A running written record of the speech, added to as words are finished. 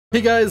Hey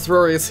guys,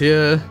 Rorius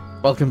here.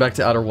 Welcome back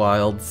to Outer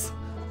Wilds.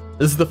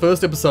 This is the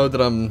first episode that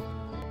I'm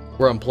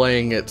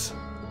playing it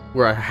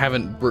where I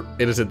haven't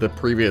edited the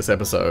previous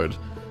episode,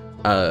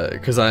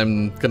 because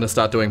I'm gonna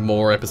start doing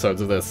more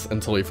episodes of this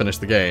until we finish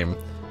the game.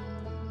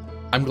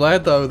 I'm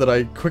glad though that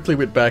I quickly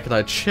went back and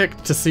I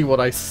checked to see what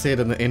I said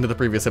in the end of the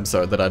previous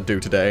episode that I'd do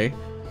today.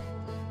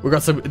 We've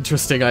got some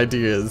interesting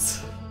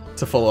ideas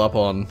to follow up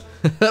on.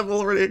 I'm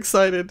already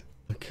excited.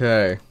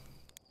 Okay,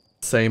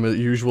 same as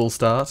usual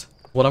start.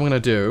 What I'm gonna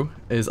do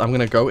is I'm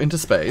gonna go into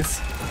space.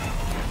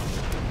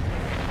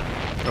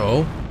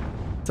 Oh,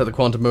 is that the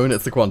quantum moon?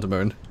 It's the quantum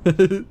moon.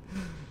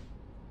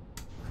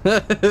 I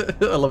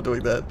love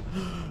doing that.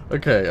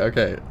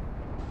 Okay.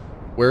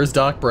 Where's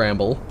Dark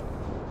Bramble?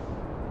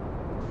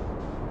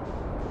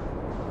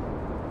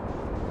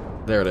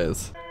 There it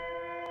is.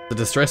 The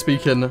distress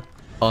beacon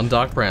on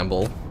Dark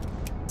Bramble.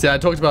 See, I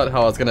talked about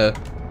how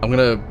I'm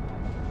gonna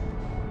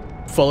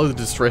follow the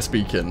distress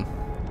beacon.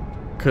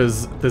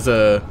 Because there's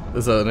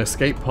an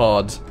escape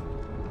pod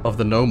of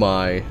the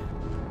Nomai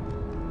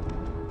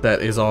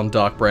that is on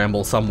Dark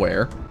Bramble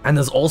somewhere. And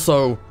there's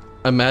also,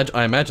 I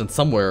imagine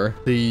somewhere,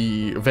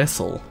 the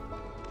vessel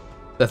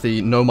that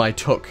the Nomai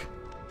took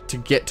to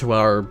get to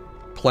our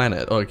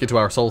planet, or get to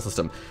our solar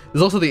system.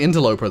 There's also the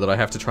interloper that I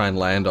have to try and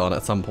land on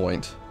at some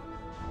point.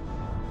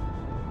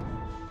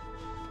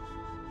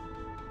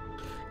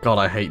 God,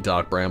 I hate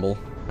Dark Bramble.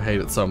 I hate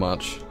it so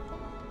much.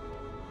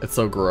 It's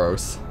so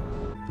gross.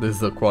 This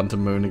is the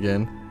quantum moon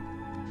again.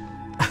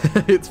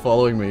 It's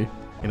following me.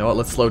 You know what,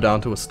 let's slow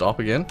down to a stop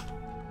again.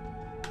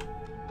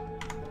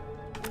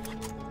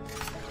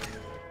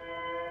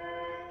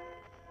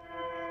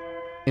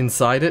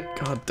 Inside it?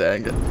 God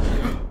dang it.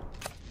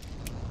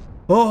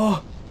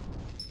 Oh!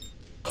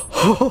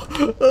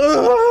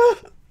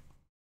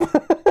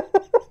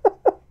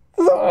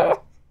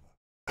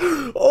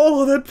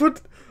 Oh, that put...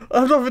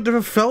 I've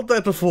never felt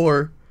that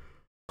before.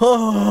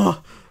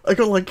 Oh, I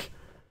got like...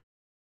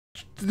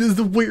 This is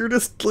the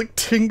weirdest, like,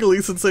 tingly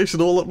sensation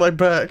all up my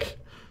back.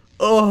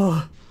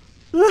 Oh.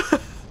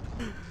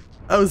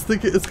 I was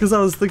thinking, it's because I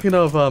was thinking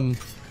of,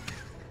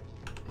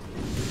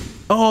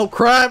 oh,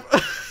 crap!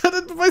 I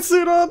didn't put my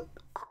suit on!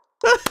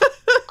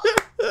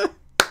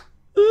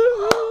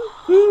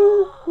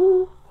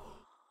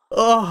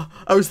 Oh,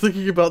 I was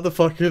thinking about the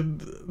fucking,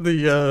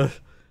 the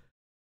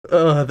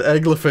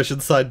anglerfish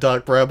inside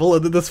Dark Bramble,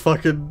 and then this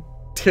fucking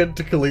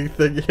tentacly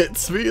thing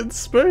hits me in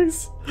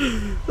space.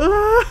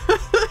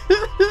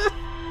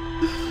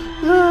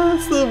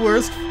 That's the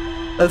worst.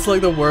 That's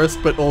like the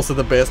worst, but also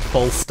the best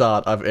false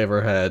start I've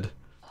ever had.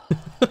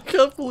 I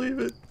can't believe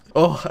it.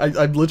 Oh,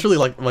 I'm literally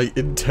like, my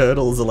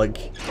internals are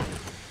like,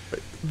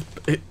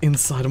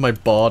 inside of my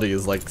body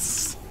is like,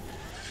 it's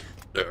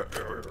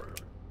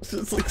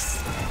like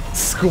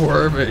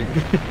squirming.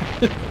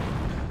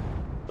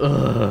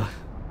 Ugh.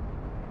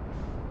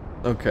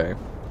 Okay.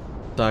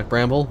 Dark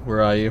Bramble,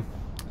 where are you?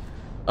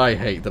 I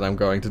hate that I'm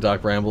going to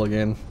Dark Bramble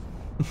again.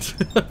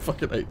 I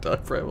fucking hate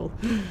Dark Bramble.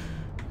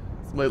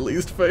 It's my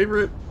least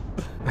favorite.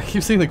 I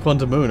keep seeing the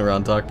quantum moon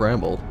around Dark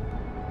Bramble.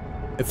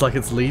 It's like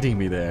it's leading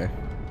me there.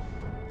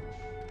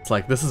 It's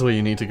like, this is where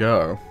you need to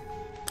go.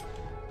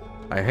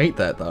 I hate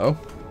that though.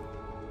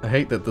 I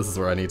hate that this is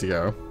where I need to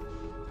go.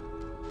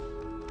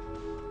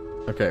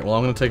 Okay, well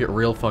I'm gonna take it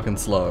real fucking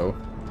slow.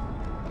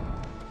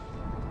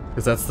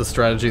 Because that's the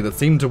strategy that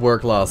seemed to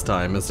work last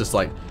time, is just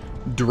like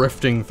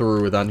drifting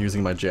through without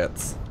using my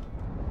jets.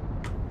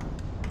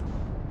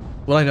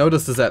 What I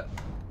noticed is that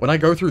when I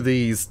go through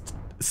these,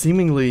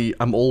 seemingly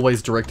I'm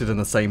always directed in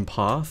the same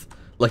path.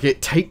 Like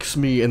it takes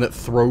me and it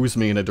throws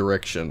me in a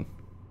direction.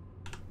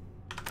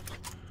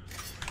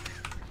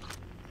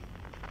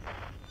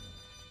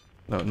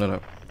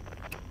 No.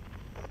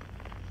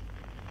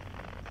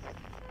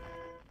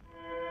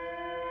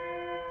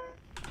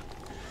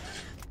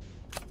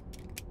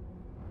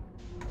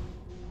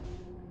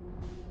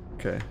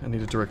 Okay, I need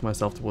to direct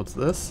myself towards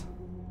this.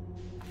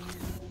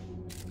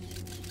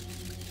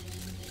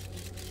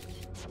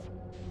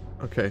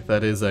 Okay,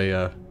 that is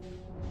a,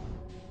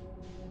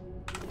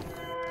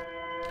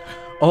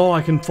 Oh,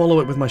 I can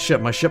follow it with my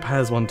ship. My ship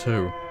has one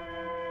too.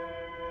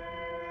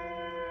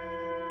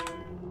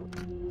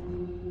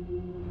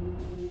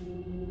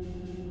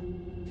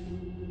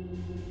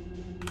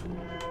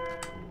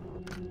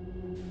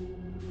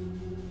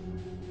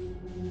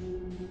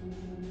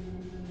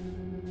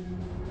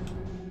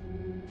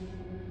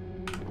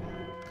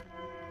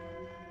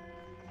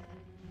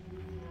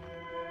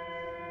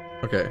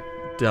 Okay,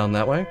 down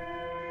that way.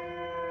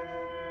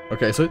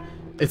 Okay, so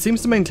it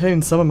seems to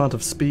maintain some amount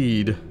of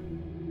speed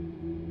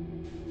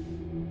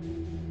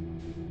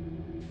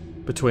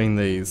between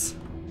these.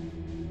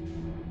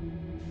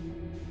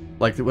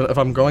 Like, if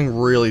I'm going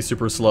really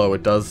super slow,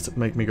 it does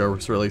make me go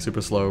really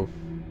super slow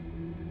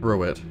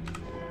through it.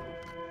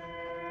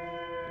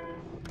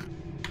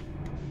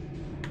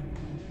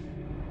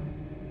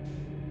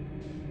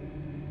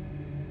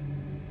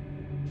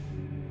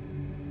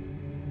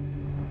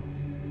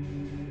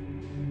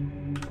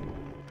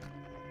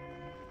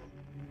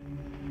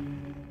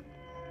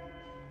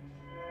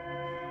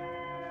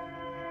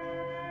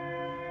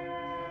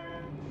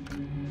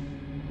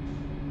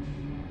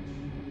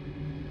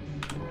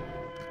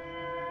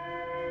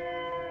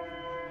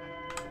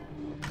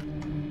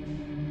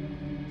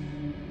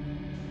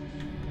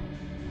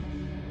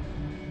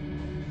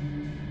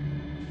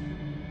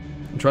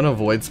 I'm trying to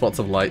avoid spots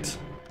of light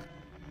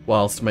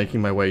whilst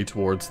making my way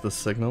towards the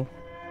signal.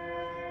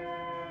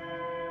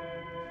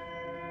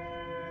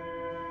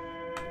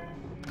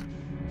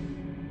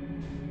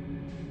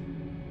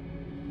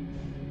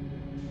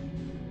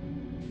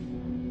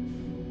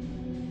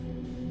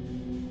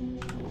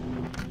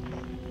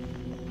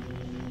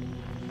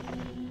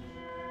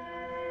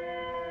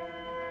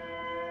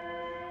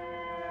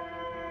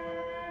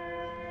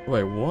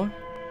 Wait, what?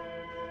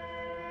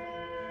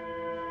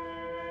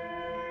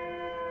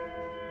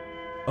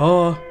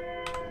 Oh,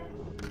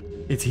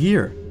 it's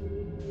here.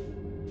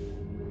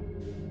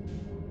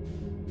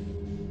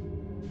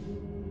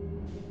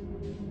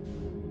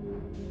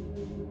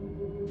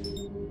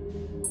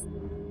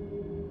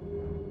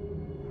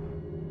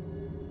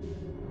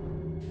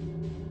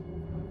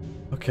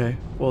 Okay,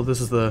 well this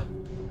is the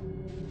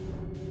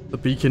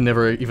beacon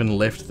never even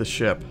left the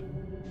ship.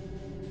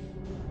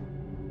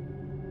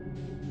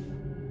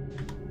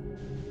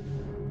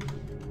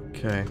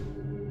 Okay.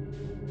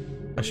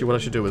 Actually, what I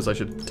should do is I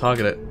should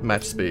target it,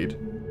 match speed.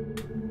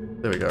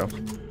 There we go.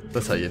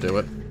 That's how you do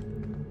it.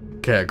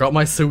 Okay, I got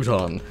my suit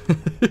on.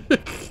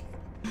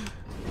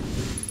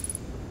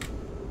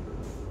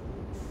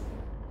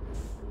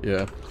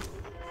 Yeah.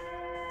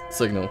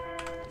 Signal.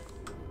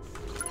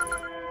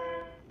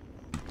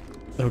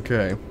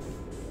 Okay.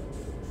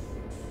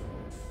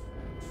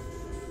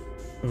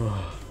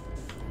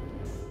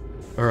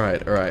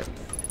 Alright, alright.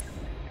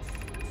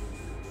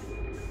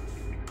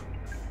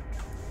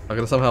 I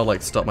gotta somehow,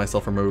 like, stop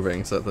myself from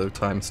moving so that the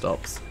time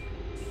stops.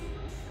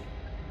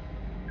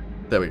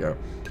 There we go.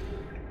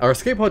 Our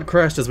escape pod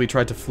crashed as we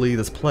tried to flee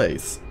this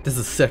place. This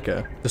is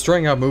Seca,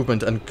 destroying our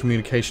movement and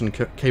communication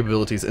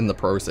capabilities in the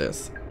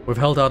process. We've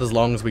held out as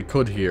long as we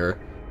could here,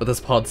 but this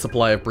pod's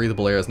supply of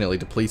breathable air is nearly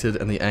depleted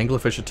and the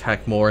anglerfish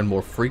attack more and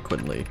more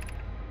frequently.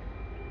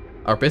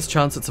 Our best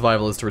chance at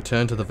survival is to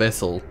return to the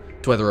vessel,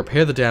 to either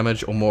repair the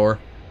damage or more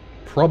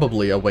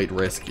probably await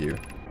rescue.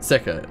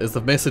 Seca, is the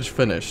message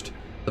finished?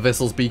 The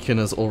vessel's beacon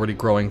is already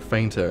growing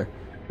fainter.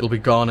 It'll be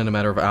gone in a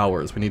matter of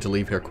hours. We need to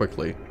leave here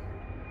quickly.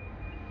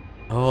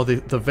 Oh,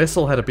 the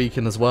vessel had a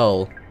beacon as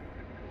well.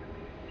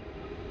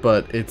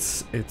 But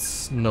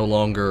it's no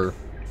longer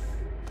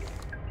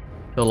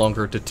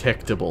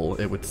detectable,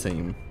 it would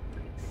seem.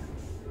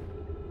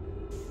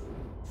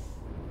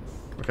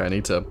 Okay, I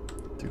need to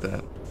do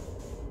that.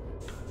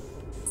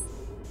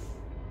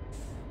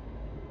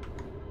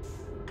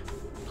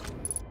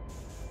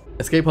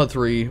 Escape pod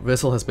 3,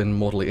 vessel has been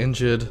mortally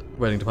injured,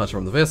 waiting departure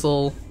from the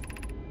vessel.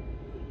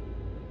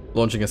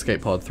 Launching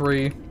escape pod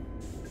 3.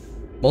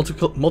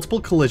 Multiple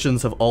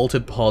collisions have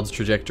altered pod's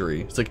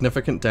trajectory.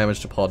 Significant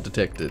damage to pod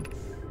detected.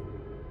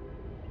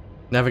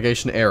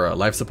 Navigation error,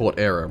 life support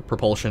error,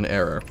 propulsion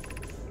error.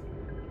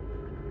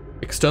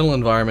 External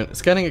environment,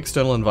 scanning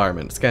external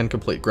environment, scan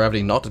complete,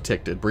 gravity not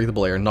detected,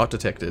 breathable air not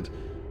detected.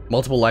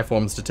 Multiple life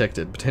forms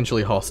detected,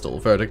 potentially hostile,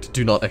 verdict,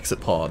 do not exit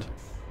pod.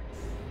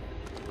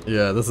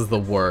 Yeah, this is the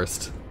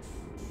worst.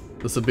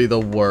 This would be the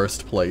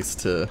worst place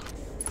to...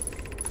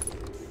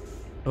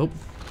 Oh.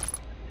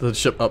 The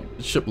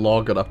ship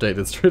log got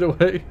updated straight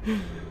away.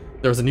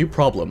 There's a new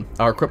problem.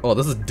 Our equipment... Oh,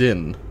 this is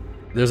Din.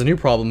 There's a new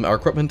problem. Our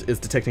equipment is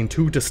detecting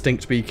 2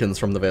 distinct beacons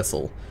from the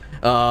vessel.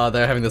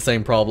 They're having the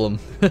same problem.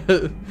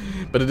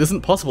 But it isn't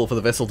possible for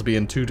the vessel to be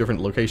in 2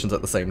 different locations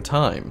at the same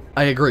time.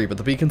 I agree, but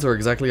the beacons are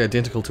exactly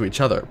identical to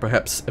each other.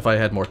 Perhaps if I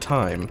had more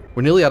time.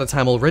 We're nearly out of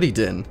time already,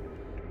 Din.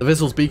 The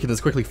vessel's beacon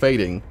is quickly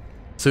fading.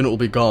 Soon it will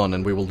be gone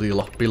and we will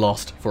be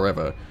lost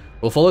forever.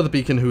 We'll follow the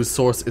beacon whose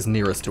source is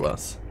nearest to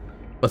us.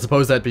 But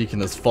suppose that beacon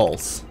is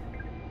false.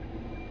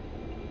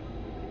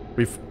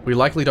 We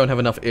likely don't have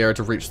enough air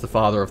to reach the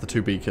farther of the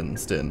 2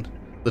 beacons, Din.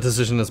 The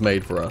decision is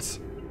made for us.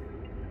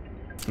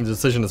 The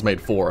decision is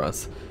made for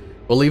us.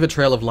 We'll leave a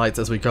trail of lights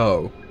as we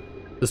go.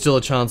 There's still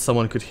a chance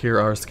someone could hear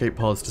our escape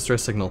pod's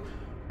distress signal.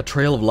 A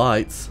trail of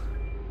lights?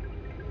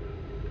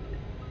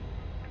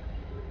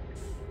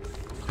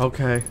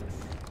 Okay.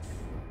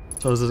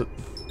 So is it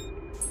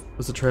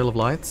a trail of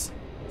lights?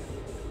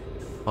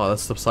 Oh,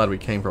 that's the side we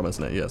came from,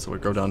 isn't it? Yeah, so we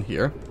go down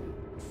here.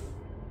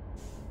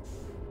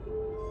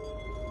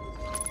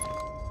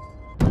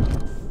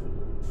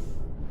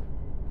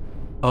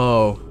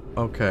 Oh,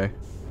 okay.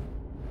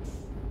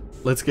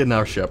 Let's get in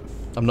our ship.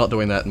 I'm not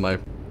doing that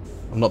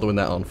I'm not doing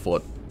that on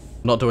foot.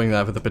 I'm not doing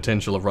that with the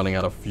potential of running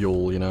out of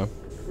fuel, you know?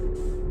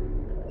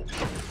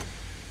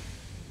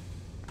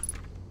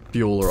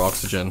 Fuel or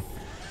oxygen.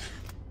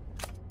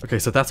 Okay,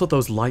 so that's what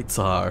those lights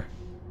are.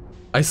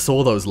 I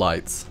saw those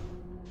lights.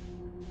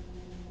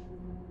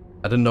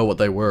 I didn't know what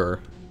they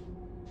were.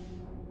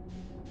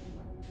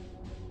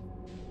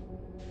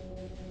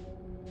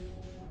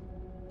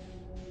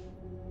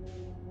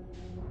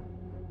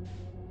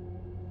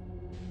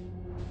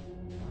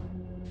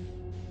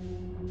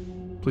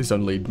 Please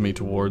don't lead me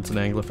towards an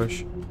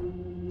anglerfish.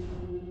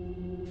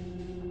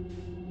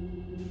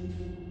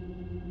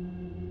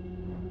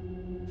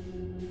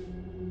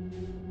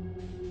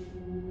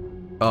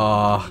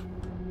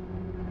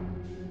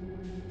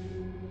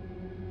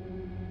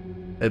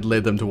 It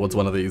led them towards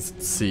one of these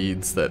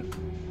seeds that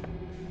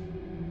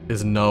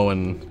is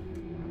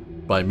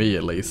known by me,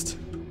 at least.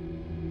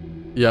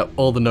 Yep,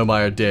 all the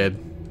Nomai are dead.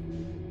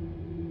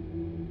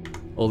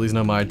 All these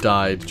Nomai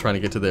died trying to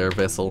get to their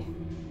vessel.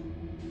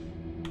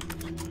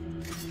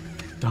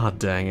 God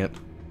dang it.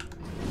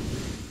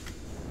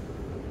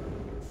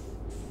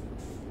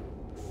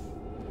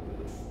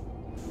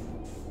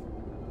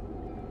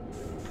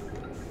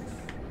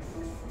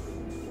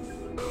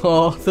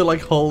 Oh, they're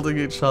like holding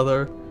each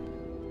other.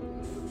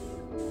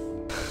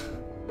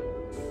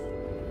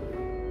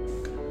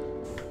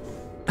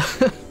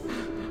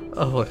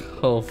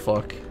 Oh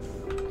fuck.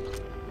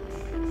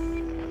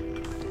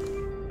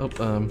 Oh,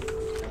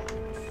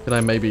 can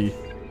I maybe...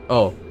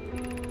 Oh.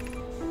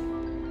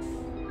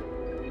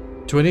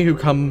 To any who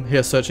come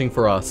here searching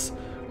for us,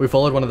 we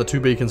followed one of the 2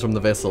 beacons from the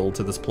vessel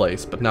to this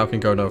place, but now can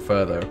go no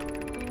further.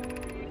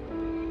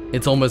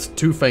 It's almost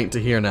too faint to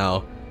hear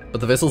now,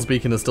 but the vessel's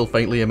beacon is still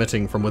faintly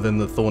emitting from within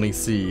the thorny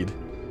seed.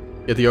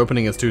 Yet the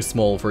opening is too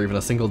small for even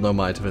a single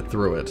Nomai to fit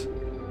through it,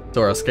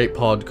 so our escape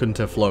pod couldn't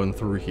have flown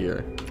through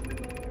here.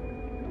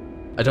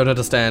 I don't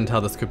understand how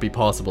this could be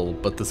possible,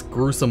 but this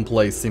gruesome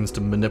place seems to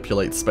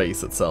manipulate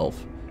space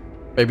itself.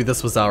 Maybe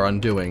this was our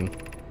undoing.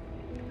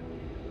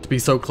 To be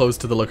so close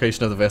to the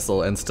location of the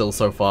vessel and still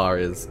so far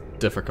is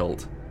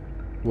difficult.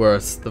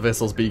 Worse, the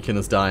vessel's beacon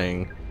is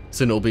dying.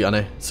 Soon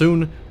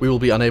we will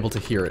be unable to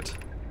hear it.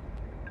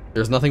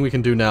 There's nothing we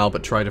can do now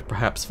but try to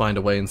perhaps find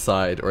a way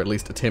inside, or at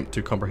least attempt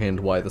to comprehend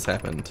why this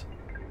happened.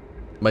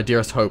 My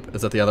dearest hope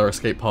is that the other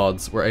escape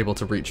pods were able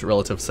to reach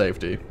relative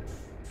safety.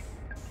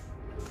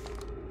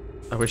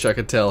 I wish I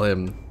could tell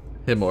him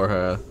or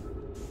her,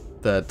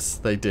 that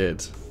they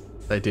did.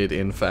 They did,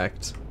 in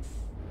fact,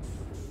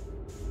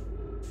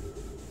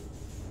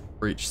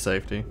 reach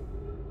safety.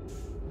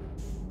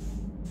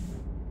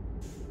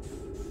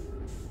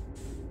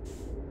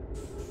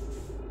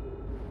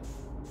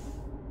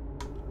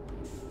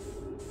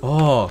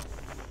 Oh,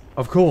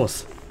 of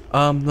course.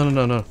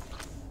 No.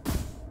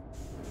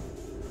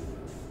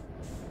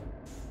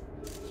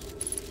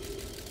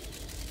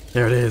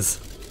 There it is.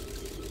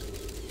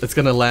 It's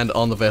gonna land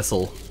on the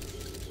vessel.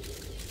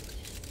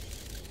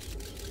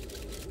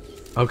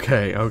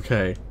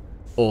 Okay.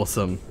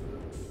 Awesome.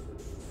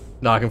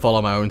 Now I can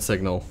follow my own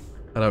signal.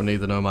 I don't need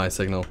the Nomai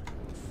signal.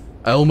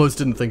 I almost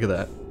didn't think of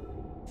that.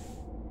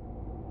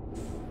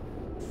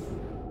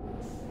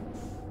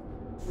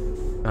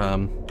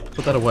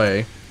 Put that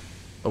away.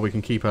 Or we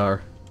can keep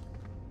our...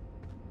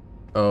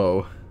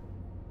 Oh.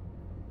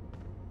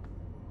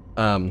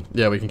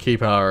 Yeah, we can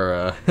keep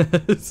our,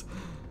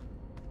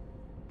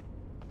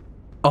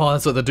 Oh,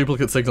 that's what the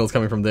duplicate signal is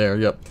coming from there,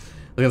 yep. I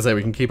was gonna say,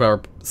 we can keep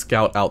our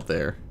scout out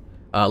there.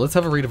 Let's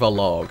have a read of our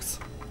logs.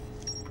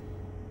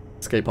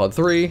 Escape pod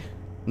 3,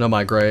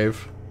 Nomai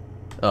grave.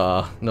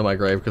 Nomai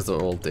grave, because they're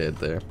all dead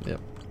there, yep.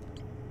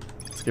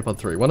 Escape pod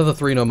 3. One of the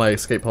 3 Nomai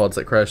escape pods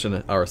that crashed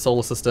in our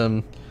solar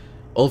system.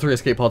 All 3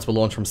 escape pods were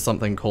launched from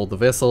something called the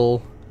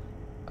vessel.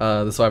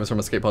 The survivors from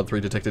escape pod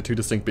 3 detected 2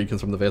 distinct beacons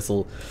from the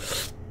vessel.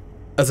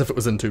 As if it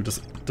was in 2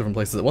 different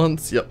places at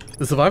once, yep.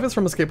 The survivors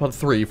from escape pod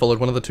 3 followed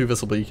one of the 2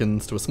 vessel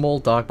beacons to a small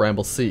Dark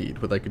Bramble seed,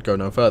 where they could go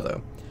no further.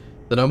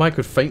 The Nomai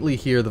could faintly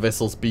hear the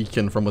vessel's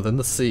beacon from within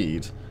the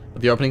seed,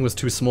 but the opening was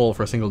too small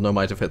for a single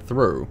Nomai to fit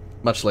through,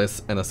 much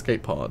less an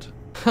escape pod.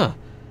 Huh.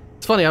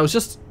 It's funny, I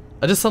just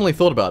suddenly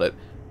thought about it.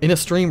 In a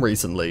stream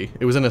recently,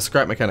 it was in a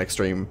scrap mechanic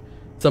stream,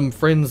 some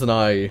friends and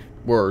I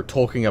were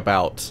talking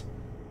about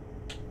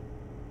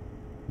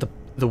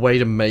the way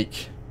to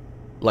make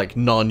like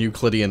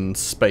non-Euclidean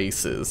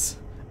spaces,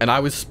 and I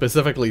was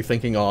specifically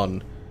thinking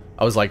on,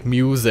 I was like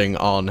musing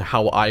on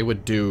how I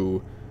would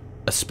do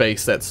a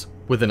space that's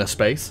within a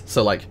space.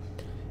 So like,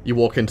 you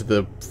walk into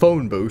the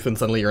phone booth and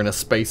suddenly you're in a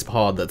space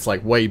pod that's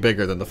like way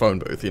bigger than the phone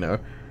booth, you know?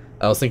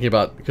 I was thinking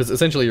about, because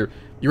essentially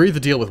you either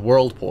deal with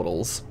world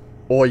portals,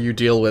 or you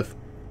deal with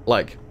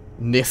like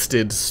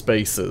nested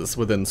spaces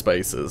within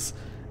spaces.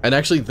 And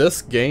actually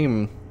this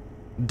game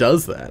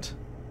does that.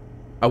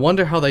 I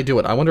wonder how they do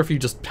it. I wonder if you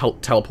just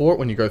teleport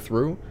when you go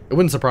through. It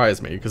wouldn't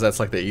surprise me, because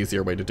that's like the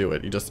easier way to do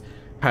it. You just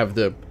have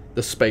the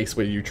space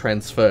where you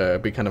transfer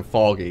be kind of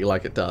foggy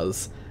like it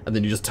does, and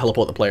then you just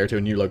teleport the player to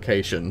a new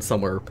location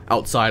somewhere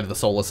outside of the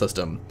solar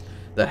system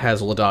that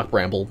has all the Dark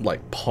Bramble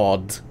like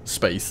pod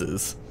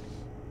spaces.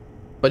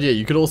 But yeah,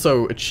 you could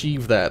also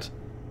achieve that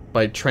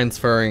by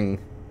transferring...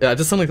 Yeah, I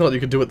just suddenly thought you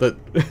could do it that...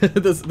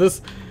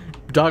 this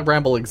Dark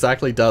Bramble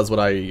exactly does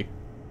what I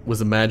was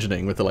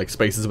imagining with the like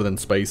spaces within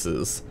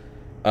spaces.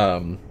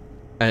 And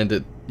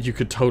you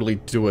could totally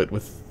do it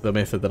with the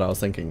method that I was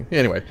thinking.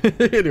 Anyway,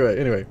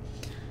 anyway.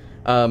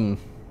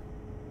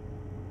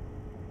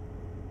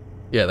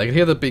 Yeah, they could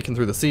hear the beacon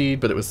through the seed,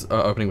 but it was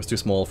opening was too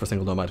small for a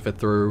single Nomai to fit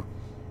through.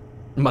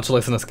 Much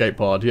less an escape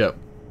pod, yep.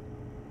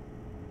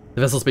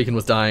 The vessel's beacon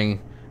was dying,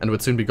 and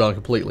would soon be gone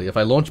completely. If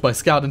I launch my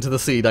scout into the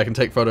seed, I can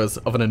take photos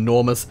of an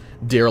enormous,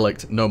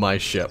 derelict Nomai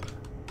ship.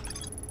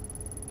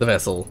 The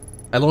vessel.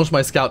 I launched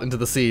my scout into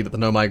the seed at the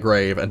Nomai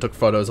grave and took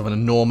photos of an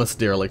enormous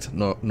derelict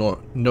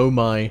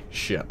Nomai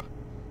ship.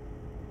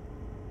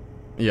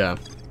 Yeah.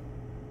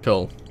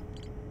 Cool.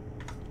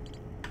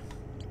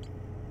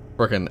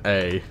 Frickin'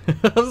 A.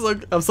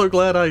 I'm so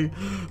glad I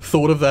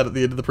thought of that at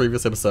the end of the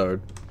previous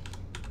episode.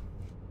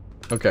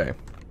 Okay.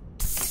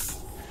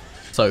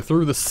 So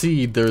through the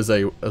seed there's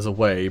a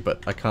way,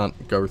 but I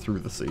can't go through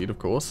the seed, of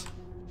course.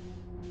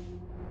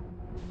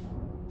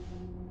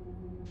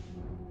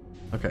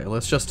 Okay,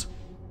 let's just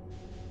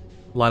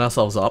line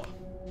ourselves up.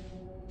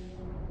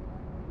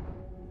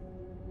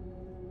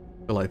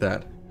 Like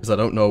that, because I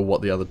don't know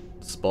what the other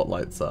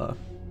spotlights are.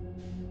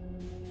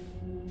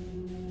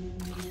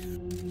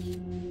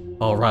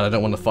 Oh right, I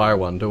don't want to fire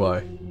one, do I?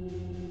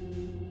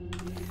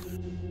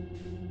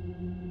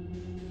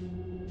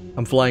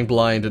 I'm flying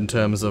blind in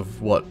terms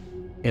of what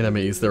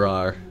enemies there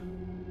are.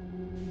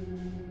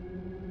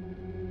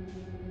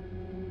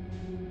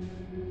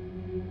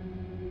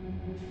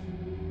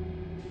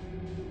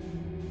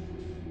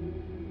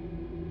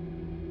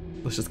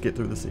 Let's just get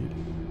through the seed.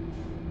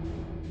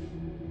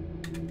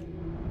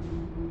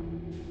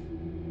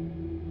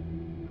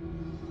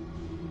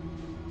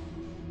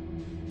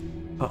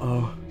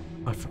 Uh-oh,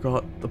 I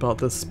forgot about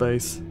this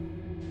space.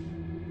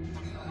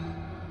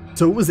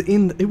 So it was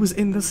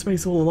in this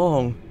space all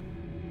along.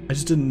 I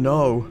just didn't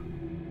know.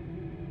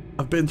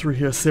 I've been through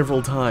here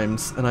several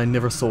times and I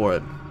never saw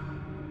it.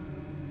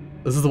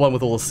 This is the one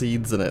with all the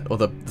seeds in it, or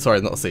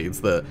sorry, not the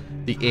seeds, the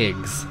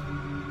eggs.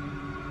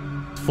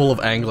 It's full of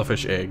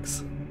anglerfish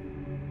eggs.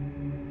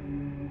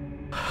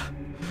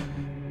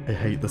 I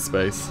hate this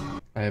space.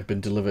 I have been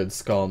delivered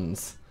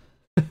scones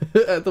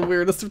at the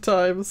weirdest of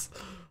times.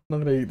 I'm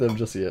not gonna eat them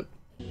just yet.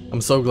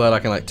 I'm so glad I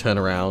can like turn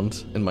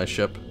around in my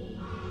ship.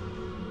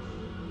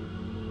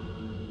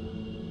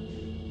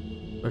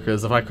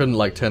 Because if I couldn't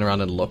like turn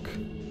around and look,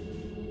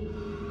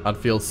 I'd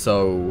feel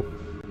so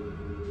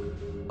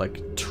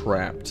like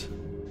trapped.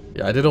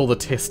 Yeah, I did all the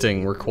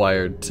testing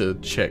required to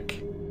check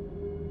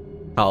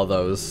how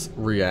those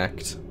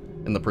react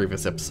in the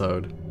previous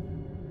episode.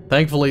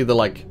 Thankfully the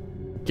like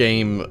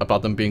game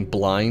about them being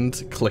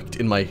blind clicked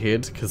in my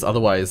head, because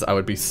otherwise I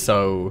would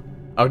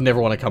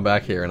never want to come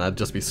back here and I'd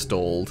just be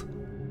stalled.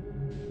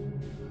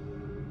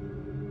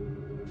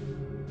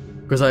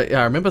 Because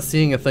I remember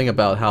seeing a thing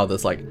about how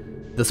this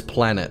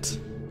planet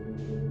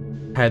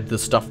had the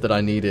stuff that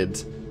I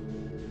needed.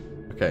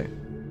 Okay.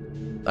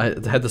 I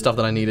had the stuff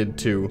that I needed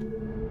to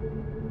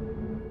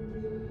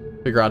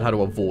figure out how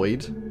to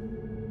avoid.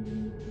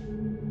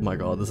 Oh my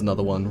god, there's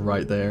another one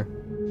right there.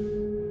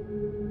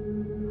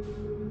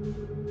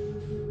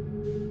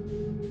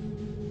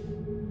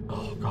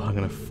 Oh god,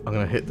 I'm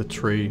gonna hit the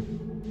tree.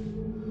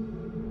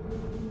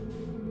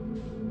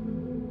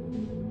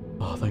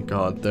 Oh, thank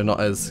god. They're not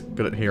as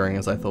good at hearing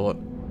as I thought.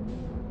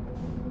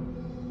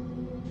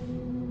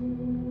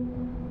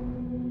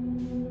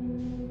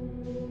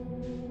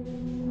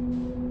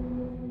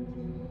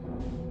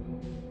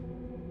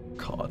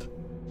 God.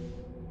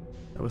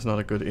 That was not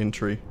a good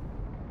entry.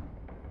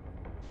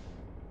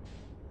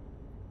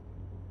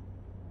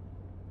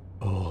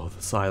 Oh,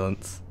 the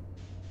silence.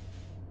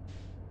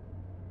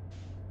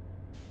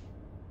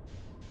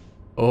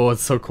 Oh,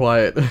 it's so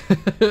quiet.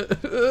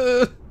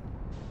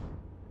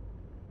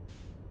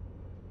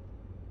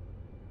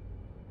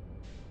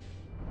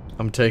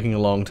 I'm taking a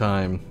long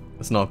time.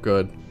 It's not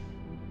good.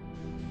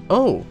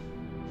 Oh!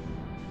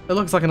 It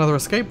looks like another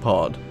escape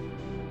pod.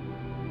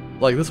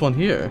 Like this one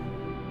here.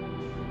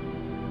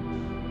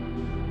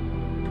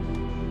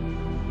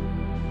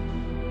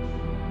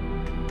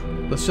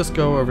 Let's just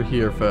go over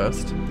here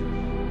first.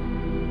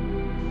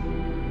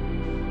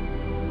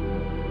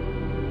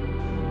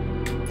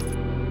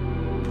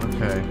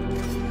 Okay.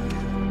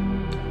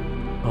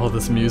 Oh,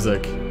 this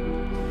music.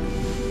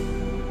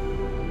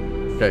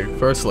 Okay,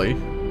 firstly,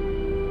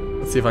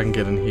 let's see if I can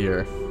get in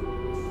here.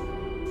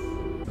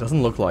 It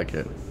doesn't look like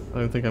it. I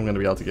don't think I'm gonna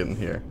be able to get in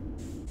here.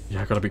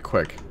 Yeah, I gotta be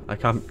quick. I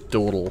can't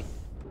dawdle.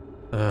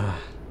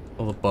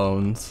 All the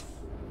bones.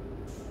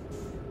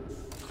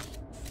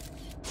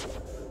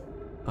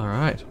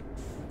 Alright.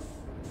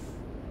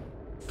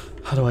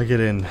 How do I get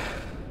in?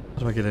 How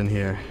do I get in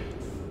here?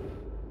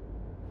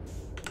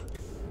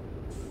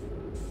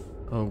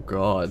 Oh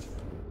god.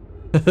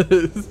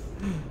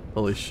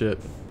 Holy shit.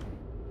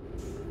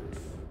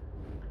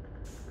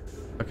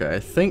 Okay, I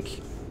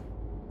think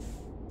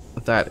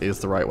that is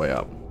the right way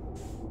up.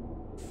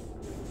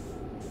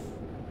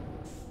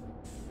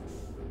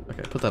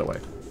 Okay, put that away.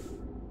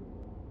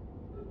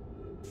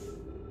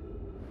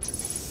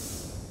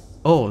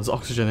 Oh, there's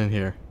oxygen in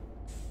here.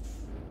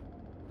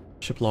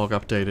 Ship log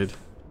updated.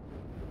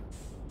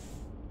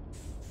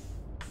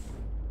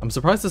 I'm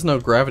surprised there's no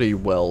gravity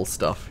well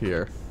stuff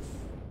here.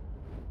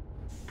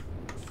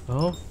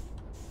 Oh.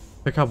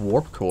 Pick up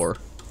warp core.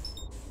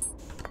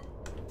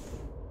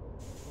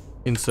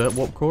 Insert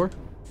warp core.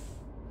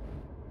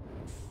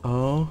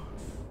 Oh.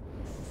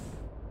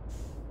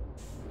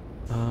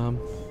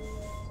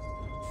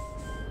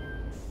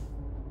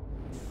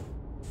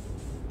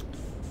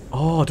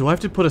 Oh, do I have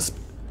to put a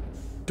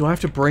do I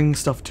have to bring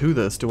stuff to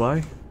this, do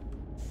I?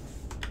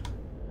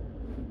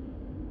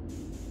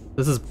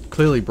 This is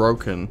clearly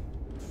broken.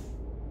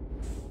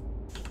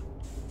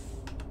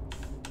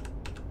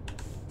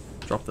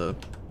 Drop the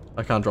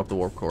I can't drop the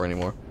warp core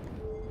anymore.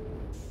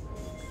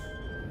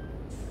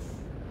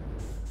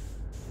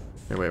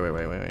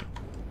 Wait.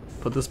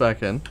 Put this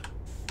back in.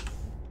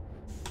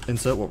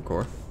 Insert warp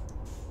core.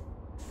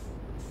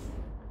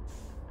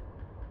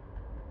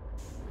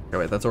 Okay,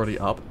 wait, that's already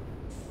up.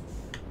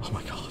 Oh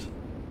my god.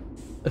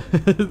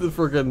 The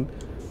friggin'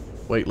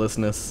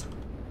 weightlessness.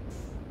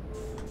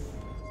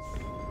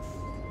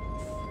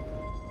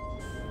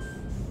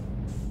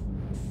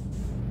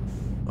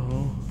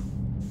 Oh.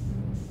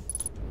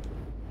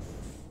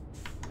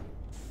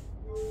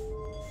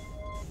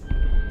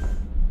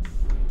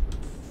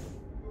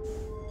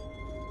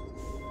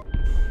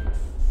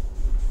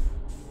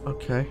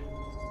 Okay.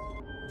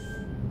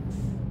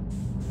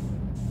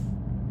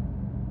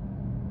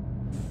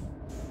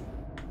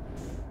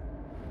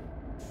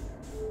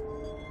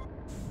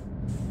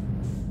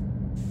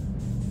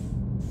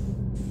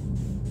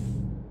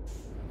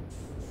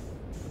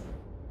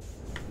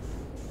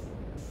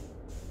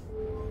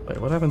 Wait,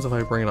 what happens if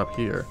I bring it up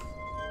here?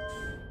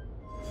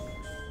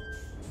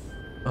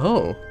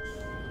 Oh.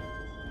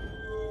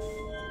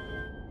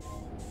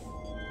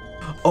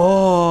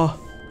 Oh.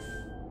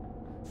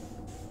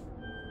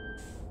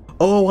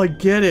 Oh, I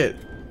get it.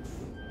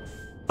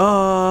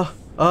 I'm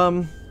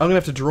gonna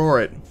have to draw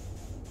it.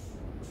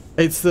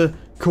 It's the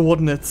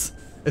coordinates.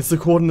 It's the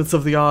coordinates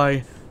of the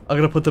eye. I'm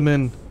gonna put them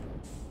in.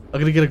 I'm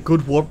gonna get a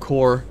good warp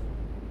core.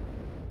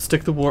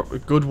 Stick the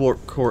good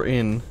warp core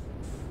in.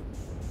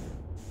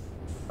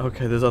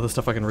 Okay, there's other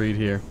stuff I can read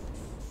here.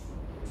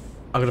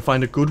 I'm gonna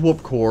find a good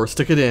warp core,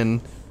 stick it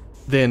in,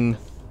 then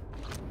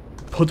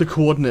put the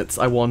coordinates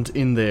I want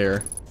in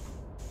there.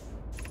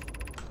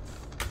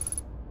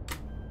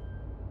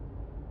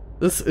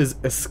 This is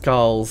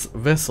Escal's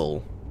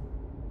vessel.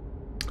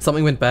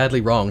 Something went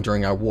badly wrong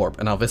during our warp,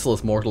 and our vessel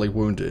is mortally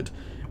wounded.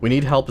 We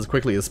need help as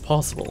quickly as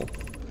possible.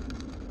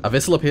 Our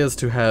vessel appears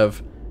to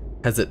have...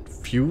 Has it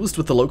fused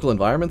with the local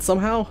environment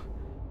somehow?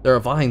 There are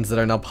vines that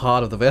are now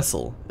part of the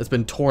vessel. It's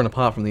been torn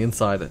apart from the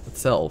inside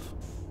itself.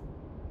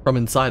 From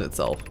inside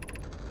itself.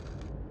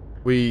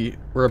 We're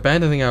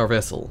abandoning our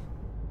vessel.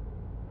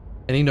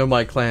 Any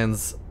Nomai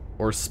clans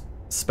or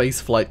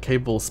spaceflight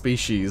capable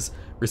species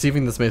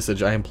receiving this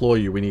message, I implore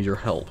you, we need your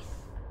help.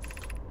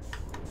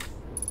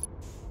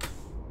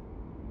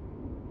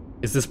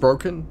 Is this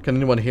broken? Can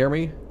anyone hear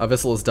me? Our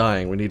vessel is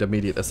dying. We need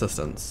immediate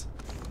assistance.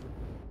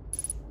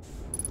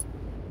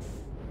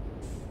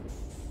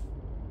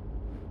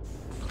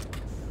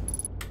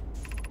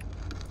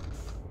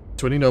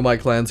 To any Nomai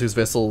clans whose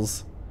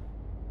vessels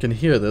can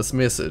hear this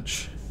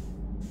message.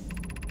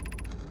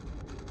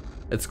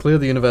 It's clear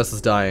the universe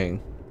is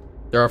dying.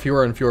 There are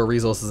fewer and fewer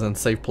resources and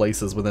safe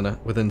places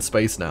within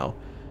space now.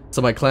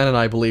 So my clan and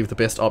I believe the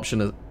best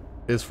option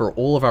is for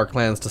all of our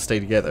clans to stay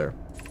together.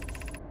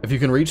 If you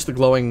can reach the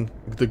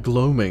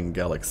gloaming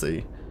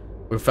galaxy,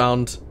 we've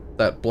found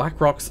that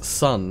Blackrock's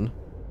suns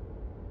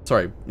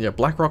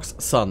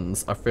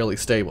are fairly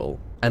stable,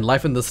 and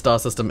life in this star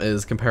system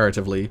is,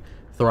 comparatively,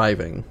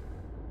 thriving.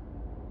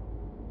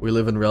 We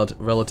live in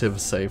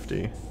relative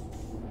safety.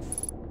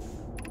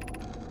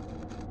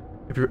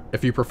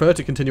 If you prefer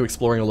to continue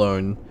exploring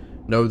alone,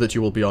 know that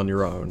you will be on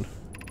your own.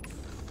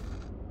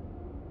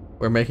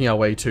 We're making our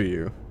way to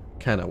you.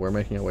 Kenna, we're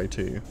making our way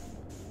to you.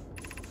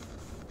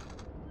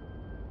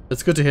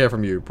 It's good to hear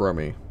from you,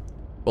 Bromy.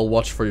 We'll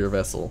watch for your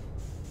vessel.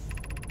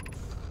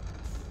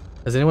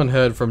 Has anyone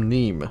heard from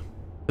Neem?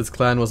 His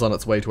clan was on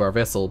its way to our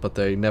vessel, but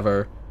they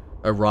never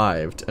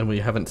arrived, and we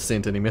haven't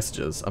sent any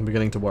messages. I'm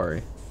beginning to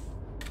worry.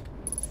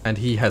 And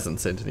he hasn't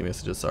sent any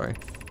messages, sorry.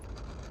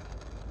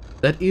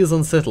 That is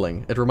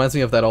unsettling. It reminds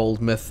me of that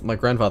old myth my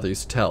grandfather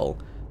used to tell,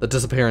 the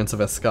disappearance of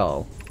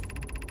Escal.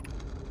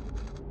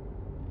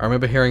 I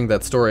remember hearing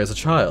that story as a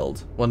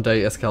child. One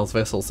day, Escal's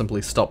vessel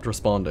simply stopped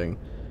responding.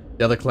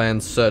 The other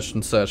clans searched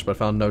and searched, but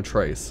found no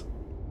trace.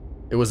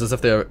 It was as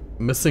if their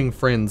missing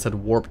friends had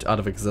warped out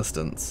of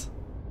existence.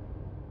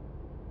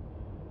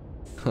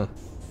 Huh.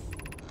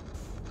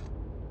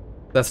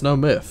 That's no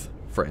myth,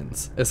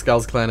 friends.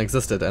 Escal's clan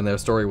existed, and their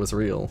story was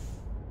real.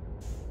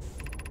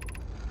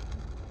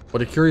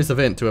 What a curious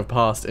event to have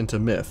passed into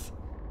myth.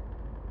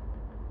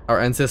 Our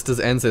ancestors'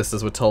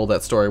 ancestors were told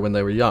that story when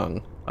they were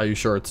young. Are you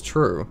sure it's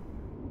true?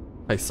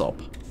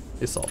 Aesop.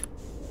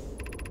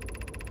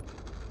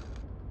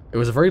 It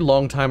was a very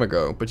long time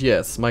ago, but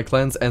yes, my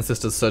clan's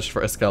ancestors searched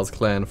for Escal's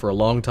clan for a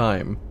long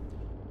time.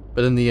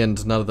 But in the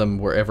end, none of them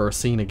were ever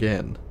seen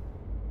again.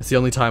 It's the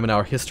only time in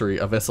our history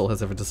a vessel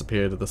has ever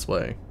disappeared this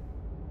way.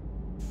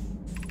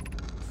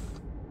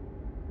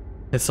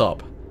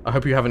 Aesop, I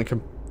hope you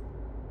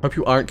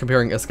aren't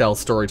comparing Escal's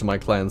story to my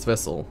clan's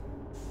vessel.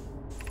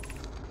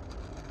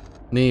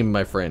 Neem,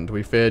 my friend,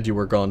 we feared you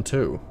were gone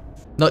too.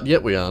 Not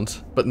yet we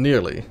aren't, but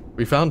nearly.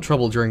 We found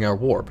trouble during our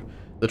warp.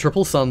 The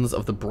triple suns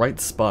of the Bright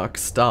Spark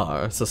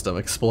star system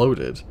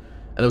exploded,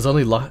 and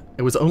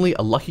it was only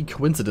a lucky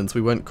coincidence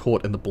we weren't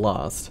caught in the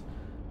blast.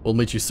 We'll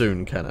meet you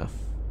soon, Kenna.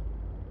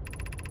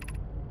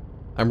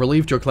 I'm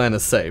relieved your clan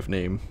is safe,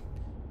 Neem.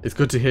 It's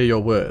good to hear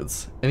your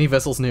words. Any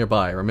vessels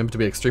nearby, remember to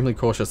be extremely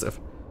cautious of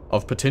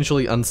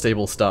potentially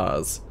unstable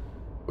stars.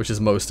 which is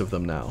most of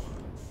them now.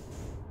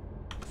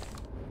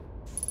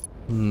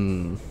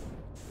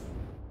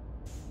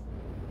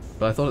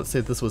 But I thought it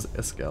said this was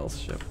Escal's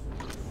ship.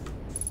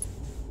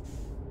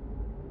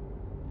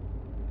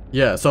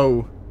 Yeah,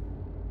 so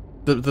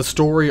the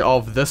story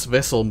of this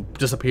vessel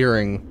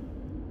disappearing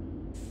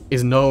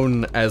is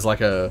known as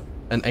like an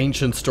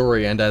ancient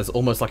story and as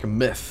almost like a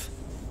myth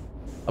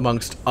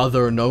amongst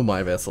other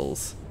Nomai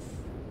vessels.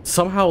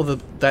 Somehow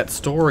that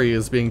story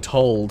is being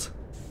told.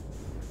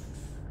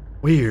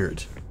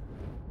 Weird.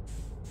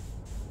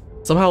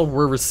 Somehow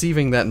we're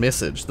receiving that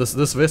message. This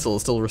vessel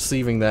is still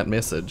receiving that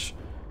message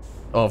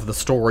of the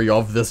story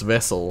of this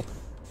vessel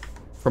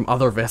from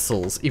other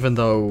vessels, even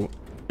though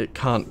it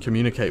can't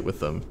communicate with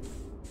them.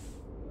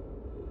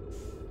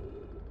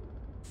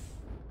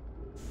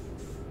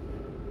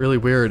 Really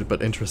weird,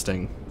 but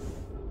interesting.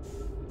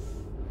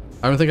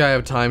 I don't think I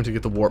have time to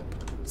get the warp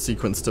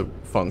sequence to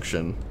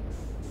function,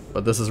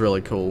 but this is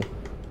really cool.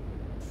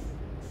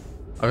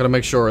 I gotta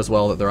make sure as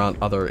well that there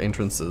aren't other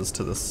entrances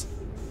to this.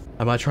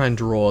 I might try and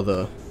draw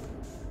the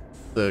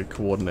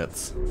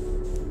coordinates.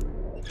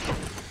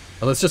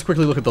 Now let's just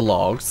quickly look at the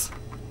logs.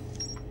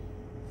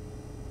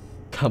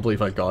 Can't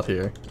believe I got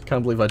here.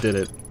 Can't believe I did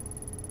it.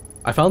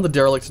 I found the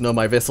derelict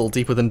Nomai vessel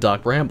deep within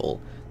Dark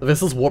Bramble. The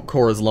vessel's warp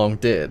core is long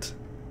dead.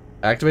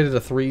 I activated a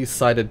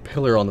 3-sided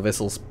pillar on the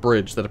vessel's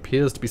bridge that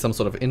appears to be some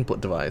sort of input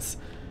device.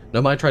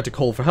 Nomai tried to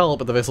call for help,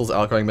 but the vessel's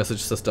outgoing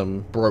message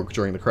system broke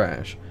during the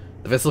crash.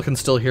 The vessel can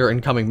still hear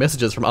incoming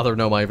messages from other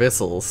Nomai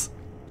vessels.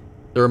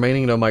 The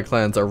remaining Nomai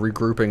clans are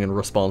regrouping in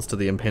response to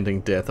the impending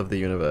death of the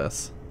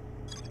universe.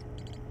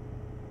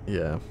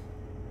 Yeah.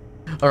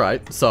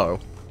 Alright,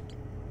 so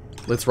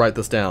let's write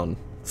this down.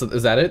 So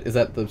is that it? Is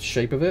that the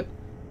shape of it?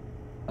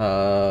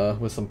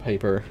 With some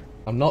paper.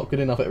 I'm not good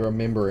enough at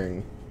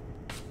remembering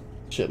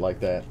shit like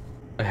that.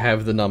 I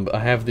have the number, I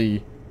have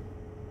the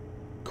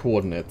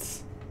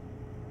coordinates,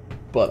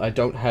 but I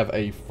don't have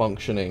a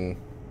functioning,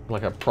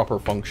 like a proper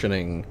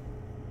functioning,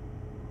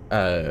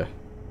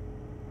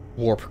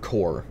 warp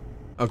core.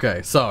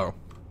 Okay, so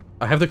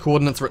I have the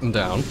coordinates written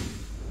down.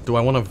 Do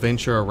I want to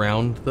venture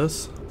around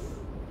this?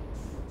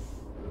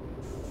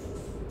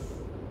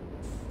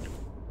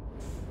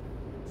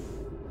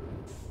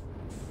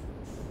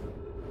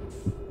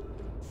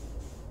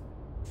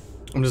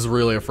 I'm just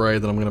really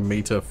afraid that I'm gonna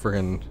meet a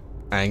friggin'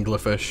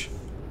 anglerfish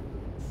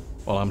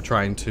while I'm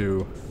trying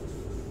to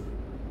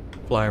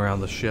fly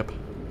around the ship.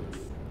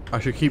 I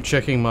should keep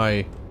checking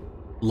my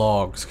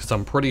logs, because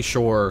I'm pretty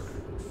sure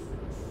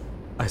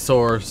I've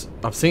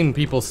seen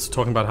people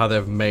talking about how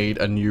they've made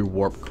a new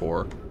warp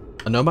core.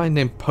 A Nomai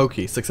named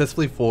Pokey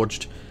successfully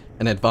forged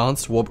an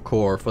advanced warp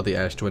core for the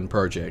Ash Twin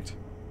project.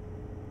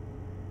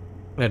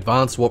 An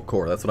advanced warp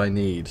core, that's what I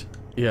need.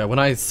 Yeah, when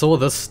I saw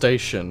this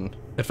station,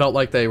 it felt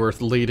like they were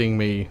leading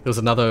me. There was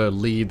another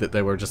lead that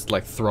they were just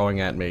like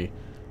throwing at me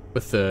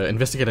with the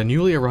investigate a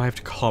newly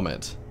arrived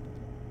comet.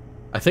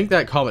 I think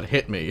that comet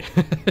hit me.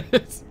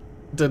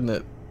 Didn't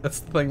it?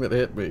 That's the thing that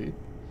hit me.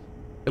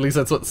 At least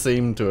that's what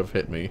seemed to have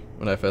hit me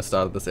when I first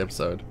started this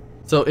episode.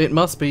 So it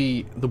must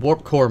be, the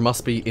warp core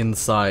must be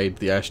inside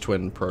the Ash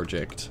Twin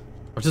project.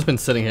 I've just been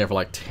sitting here for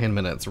like 10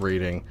 minutes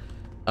reading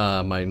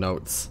my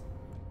notes.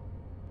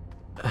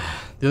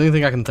 The only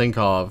thing I can think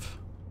of,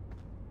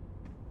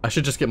 I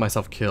should just get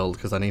myself killed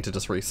because I need to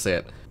just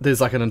reset.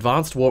 There's like an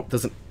advanced warp,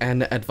 there's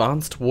an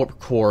advanced warp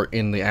core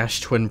in the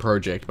Ash Twin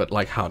project, but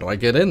like how do I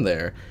get in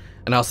there?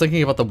 And I was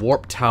thinking about the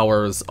warp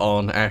towers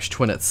on Ash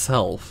Twin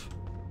itself,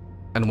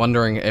 and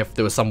wondering if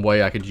there was some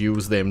way I could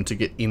use them to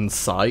get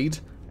inside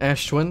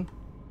Ash Twin.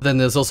 Then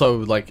there's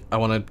also like, I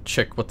want to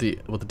check what the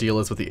deal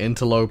is with the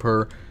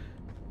interloper,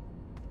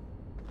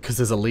 because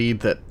there's a lead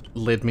that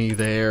led me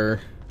there.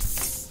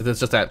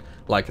 There's just that,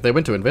 like, they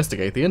went to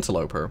investigate the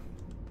interloper,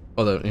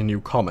 or the new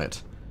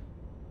comet.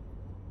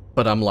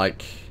 But I'm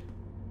like,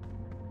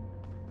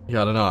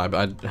 yeah, I don't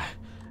know.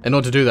 In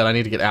order to do that, I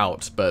need to get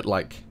out. But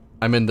like,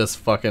 I'm in this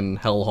fucking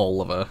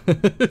hellhole of a.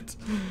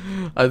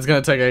 It's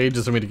gonna take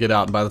ages for me to get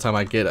out, and by the time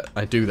I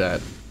do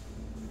that,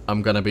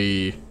 it's gonna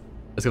be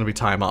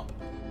time up.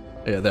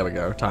 Yeah, there we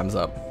go. Time's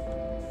up.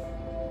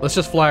 Let's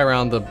just fly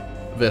around the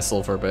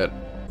vessel for a bit.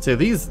 So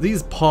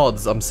these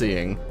pods I'm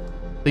seeing,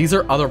 these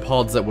are other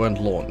pods that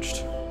weren't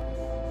launched.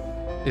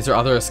 These are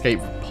other escape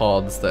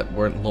pods that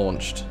weren't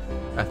launched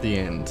at the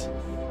end.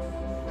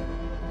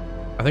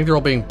 I think they're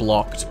all being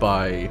blocked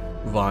by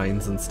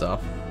vines and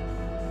stuff.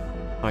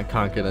 I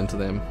can't get into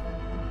them.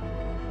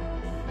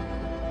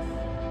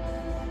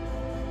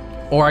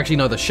 Or actually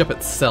no, the ship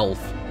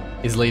itself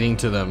is leading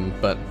to them,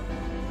 but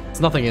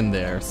there's nothing in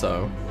there,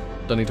 so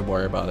don't need to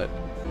worry about it.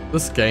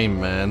 This game,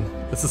 man.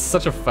 This is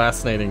such a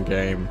fascinating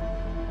game.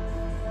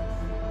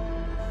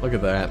 Look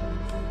at that.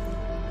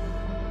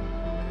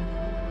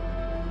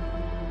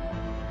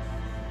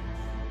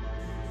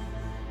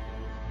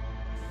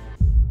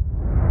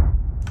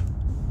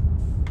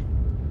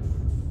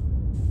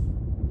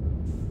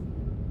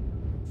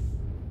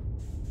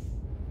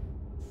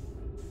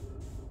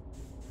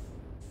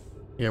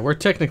 Yeah, we're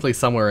technically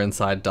somewhere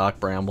inside Dark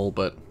Bramble,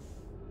 but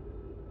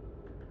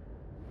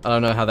I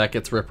don't know how that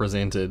gets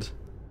represented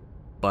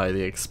by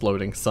the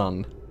exploding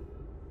sun.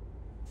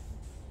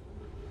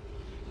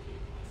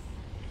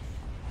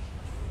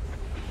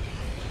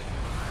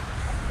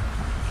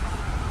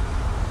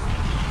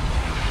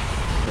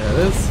 There it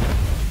is.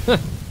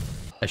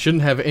 I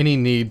shouldn't have any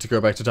need to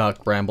go back to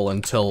Dark Bramble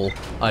until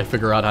I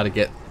figure out how to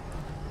get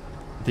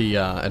the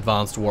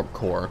advanced warp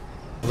core.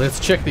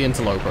 Let's check the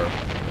interloper.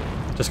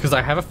 Just because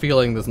I have a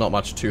feeling there's not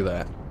much to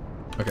that.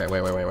 Okay,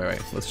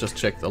 wait. Let's just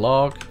check the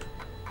log.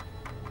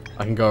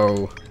 I can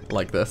go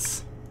like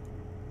this.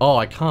 Oh,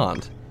 I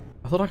can't.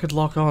 I thought I could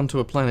lock on to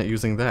a planet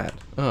using that.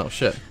 Oh,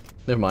 shit.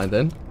 Never mind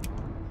then.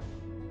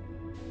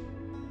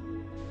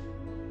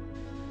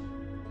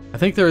 I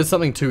think there is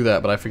something to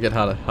that, but I forget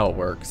how it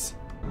works.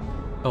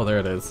 Oh, there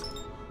it is.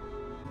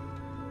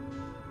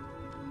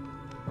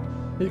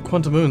 Hey,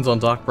 Quantum Moon's on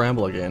Dark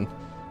Bramble again.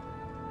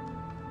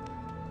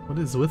 What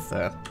is with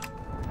that?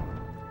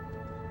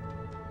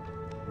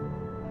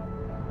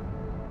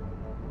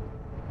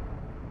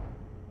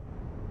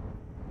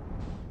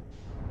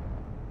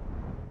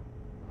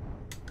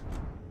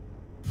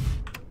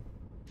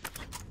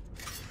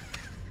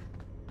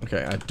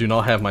 Okay, I do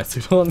not have my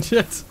suit on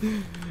yet.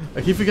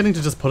 I keep forgetting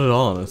to just put it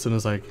on as soon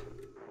as I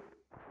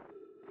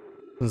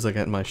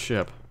get in my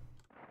ship.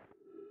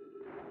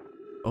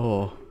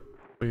 Oh,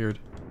 weird.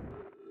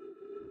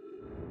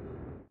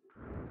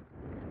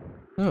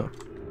 Oh.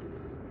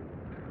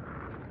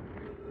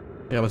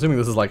 Yeah, I'm assuming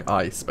this is like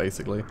ice,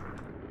 basically.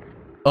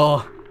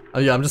 Oh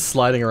yeah, I'm just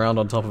sliding around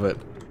on top of it.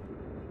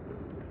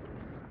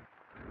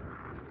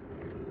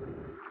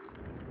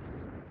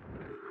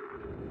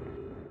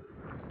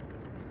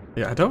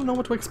 Yeah, I don't know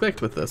what to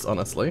expect with this,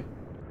 honestly.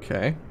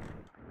 Okay.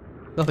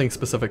 Nothing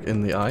specific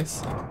in the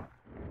ice.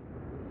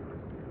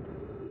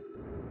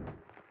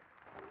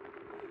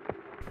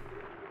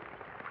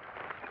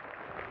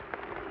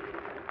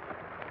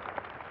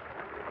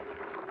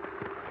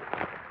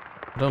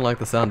 I don't like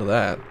the sound of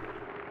that.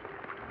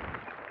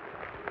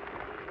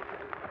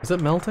 Is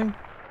it melting?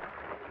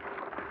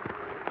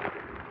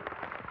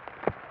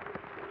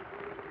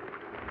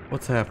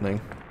 What's happening?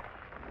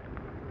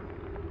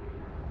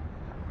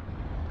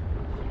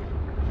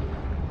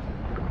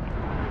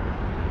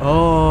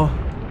 Oh.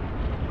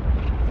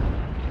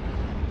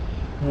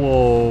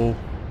 Whoa.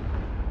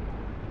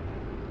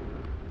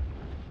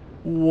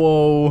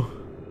 Whoa.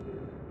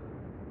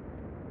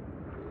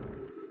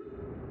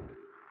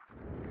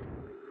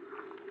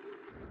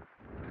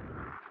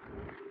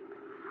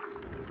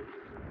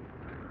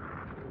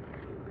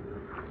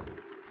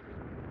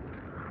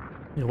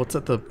 Yeah, what's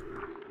at the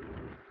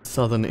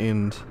southern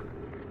end?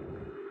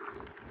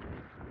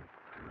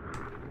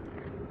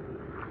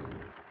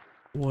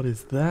 What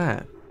is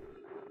that?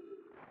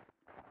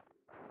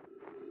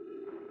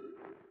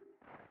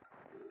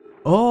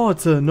 Oh,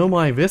 it's a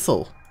Nomai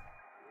vessel.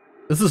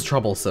 This is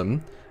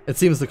troublesome. It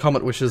seems the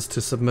comet wishes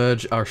to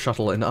submerge our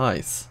shuttle in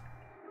ice.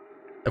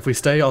 If we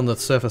stay on the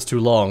surface too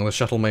long, the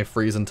shuttle may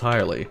freeze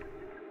entirely.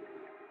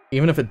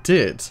 Even if it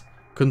did,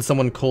 couldn't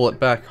someone call it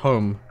back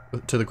home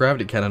to the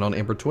gravity cannon on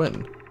Ember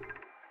Twin?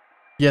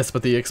 Yes,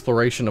 but the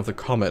exploration of the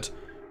comet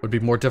would be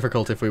more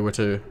difficult if we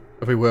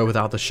were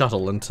without the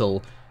shuttle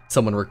until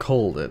someone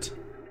recalled it.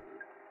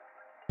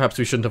 Perhaps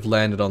we shouldn't have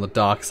landed on the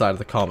dark side of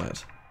the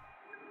comet.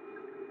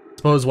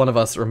 Suppose one of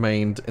us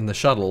remained in the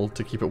shuttle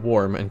to keep it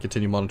warm and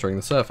continue monitoring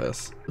the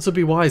surface. This would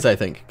be wise, I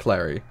think,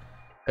 Clary.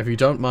 If you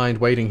don't mind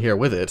waiting here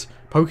with it,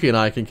 Pokey and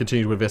I can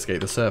continue to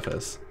investigate the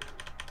surface.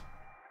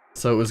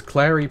 So it was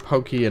Clary,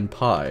 Pokey, and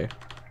Pie.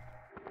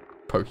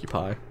 Pokey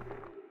Pie.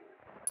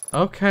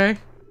 Okay.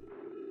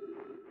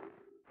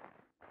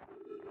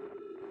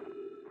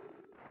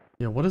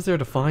 Yeah, what is there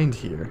to find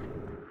here?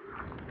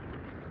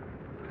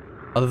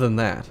 Other than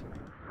that.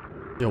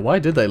 Yeah, why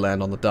did they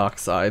land on the dark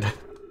side?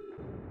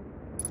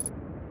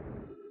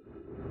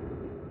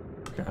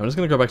 Okay, I'm just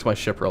gonna go back to my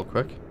ship real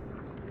quick.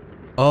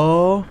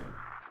 Oh.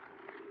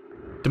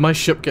 Did my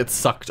ship get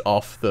sucked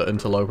off the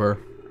interloper?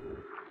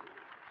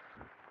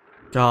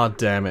 God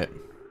damn it.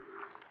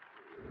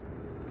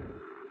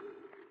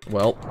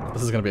 Well,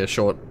 this is gonna be a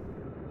short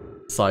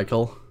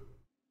cycle.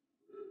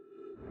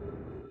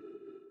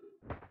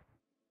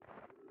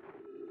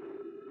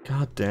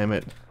 God damn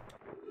it.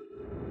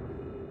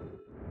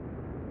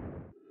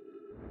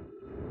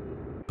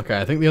 Okay,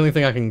 I think the only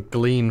thing I can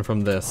glean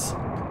from this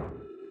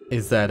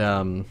is that,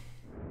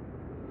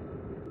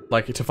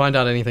 like, to find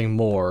out anything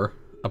more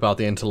about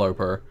the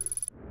interloper,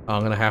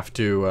 I'm gonna have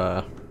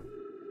to,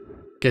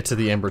 get to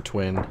the Ember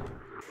Twin.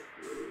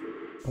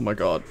 Oh my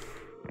god.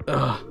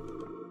 Ugh.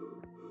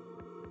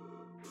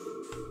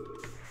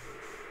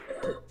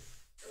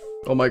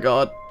 Oh my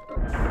god.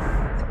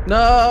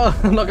 No!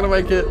 I'm not gonna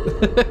make it!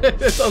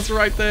 It was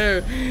right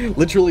there!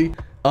 Literally,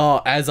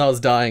 as I was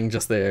dying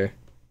just there,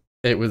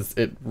 it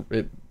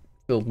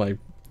filled my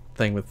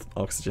thing with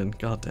oxygen.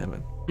 God damn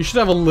it. You should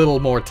have a little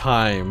more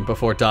time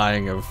before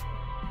dying of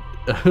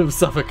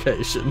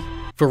suffocation.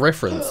 For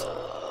reference,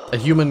 a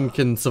human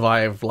can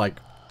survive like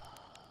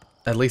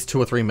at least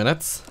 2 or 3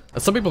 minutes.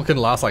 Some people can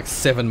last like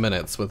 7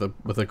 minutes with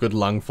a good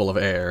lung full of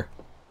air.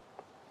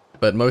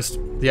 but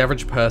the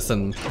average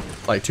person,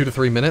 like 2 to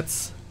 3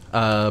 minutes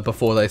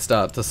before they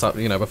start to,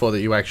 you know, before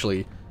that you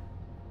actually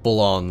full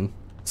on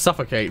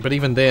suffocate. But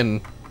even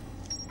then,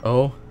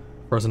 oh,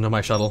 frozen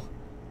Nomai shuttle,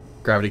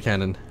 gravity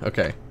cannon.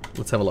 Okay,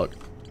 let's have a look.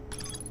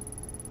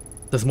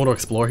 There's more to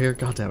explore here.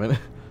 God damn it.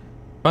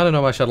 Find a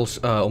Nomai shuttle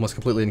almost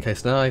completely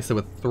encased in ice. There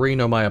were 3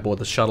 Nomai aboard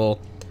the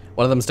shuttle.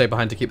 One of them stayed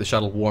behind to keep the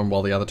shuttle warm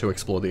while the other 2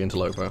 explored the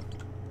interloper.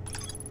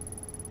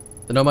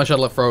 The Nomai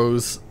shuttle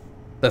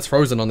that's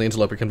frozen on the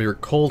interloper can be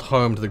recalled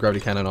home to the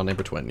gravity cannon on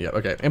Ember Twin. Yeah,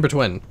 okay. Ember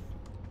Twin.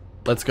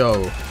 Let's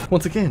go.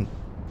 Once again.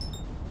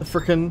 The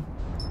frickin'...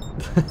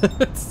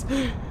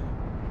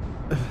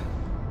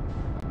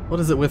 What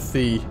is it with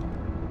the...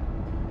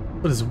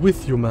 What is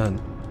with you, man?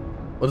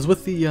 What is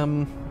with the,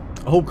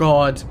 Oh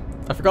god.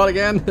 I forgot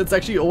again. It's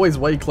actually always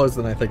way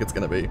closer than I think it's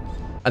gonna be.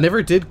 I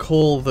never did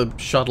call the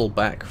shuttle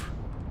back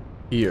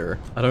here.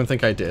 I don't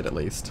think I did, at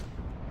least.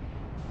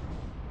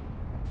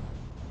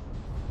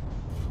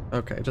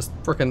 Okay, just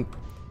frickin'...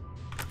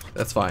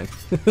 That's fine.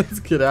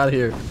 Let's get out of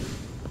here.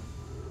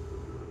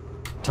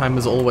 Time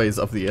is always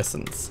of the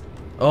essence.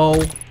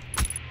 Oh.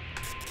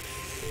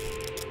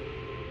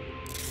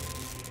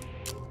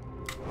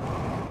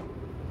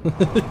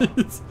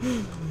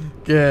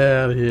 Get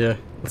out of here.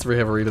 Let's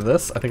have a read of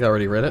this. I think I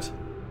already read it.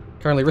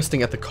 Currently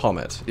resting at the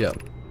Comet. Yeah.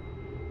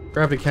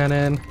 Gravity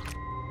cannon.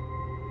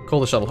 Call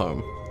the shuttle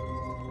home.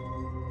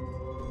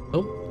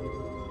 Oh.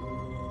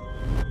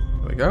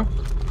 There we go.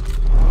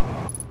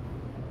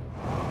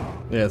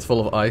 Yeah, it's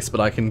full of ice, but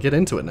I can get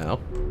into it now.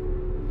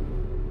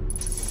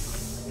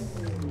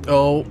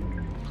 Oh.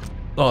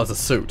 Oh, it's a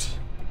suit.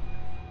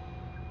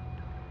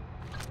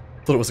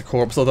 Thought it was a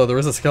corpse, although there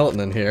is a skeleton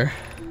in here.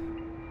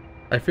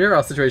 I fear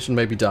our situation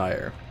may be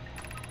dire.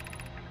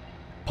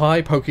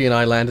 Pi, Pokey, and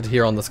I landed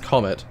here on this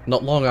comet,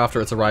 not long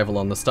after its arrival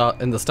on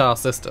in the star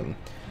system.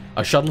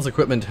 Our shuttle's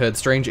equipment heard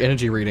strange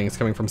energy readings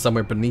coming from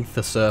somewhere beneath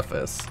the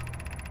surface.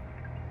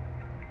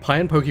 Pi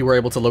and Pokey were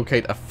able to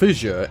locate a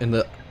fissure in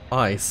the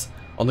ice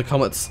on the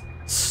comet's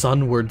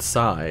sunward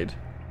side.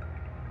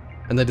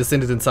 And they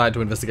descended inside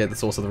to investigate the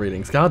source of the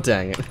readings. God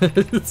dang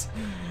it.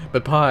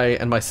 But Pi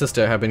and my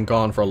sister have been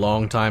gone for a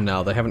long time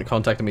now. They haven't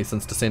contacted me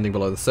since descending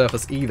below the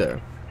surface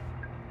either.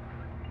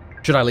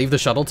 Should I leave the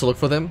shuttle to look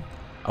for them?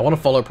 I want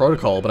to follow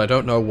protocol, but I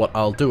don't know what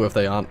I'll do if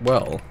they aren't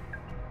well.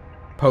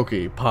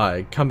 Pokey,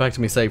 Pi, come back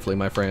to me safely,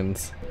 my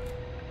friends.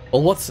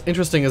 Well, what's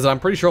interesting is that I'm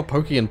pretty sure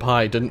Pokey and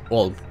Pi didn't...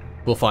 Well,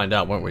 we'll find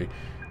out, won't we?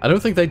 I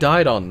don't think they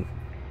died on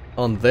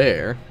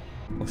there.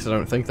 At least I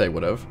don't think they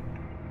would have.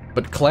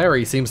 But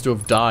Clary seems to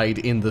have died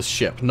in this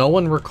ship. No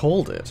one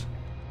recalled it.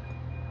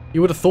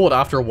 You would have thought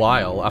after a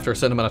while, after a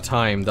certain amount of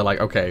time, they're like,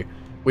 okay,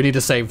 we need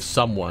to save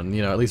someone,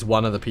 you know, at least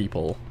one of the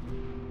people.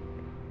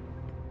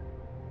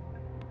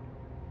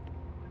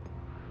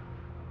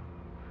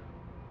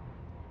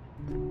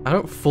 I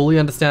don't fully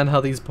understand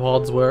how these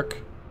pods work.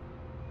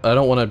 I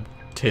don't want to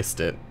test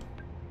it.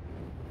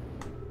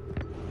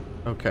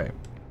 Okay.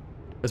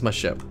 Where's my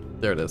ship?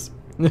 There it is.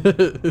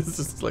 It's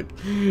just like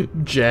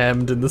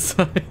jammed in the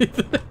side.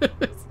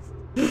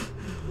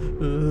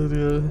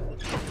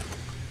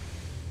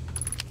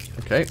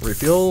 Okay,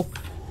 refuel.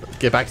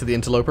 Get back to the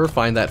interloper,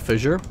 find that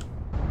fissure.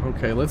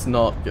 Okay, let's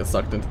not get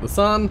sucked into the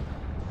sun.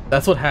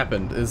 That's what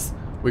happened, is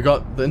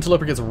the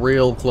interloper gets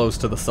real close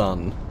to the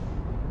sun.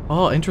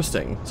 Oh,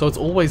 interesting. So it's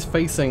always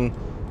facing...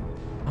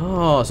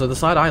 Oh, so the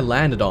side I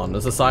landed on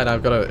is the side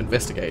I've got to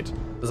investigate.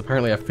 There's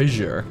apparently a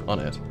fissure on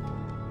it.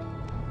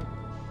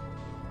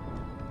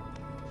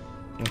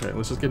 Okay,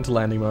 let's just get into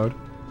landing mode.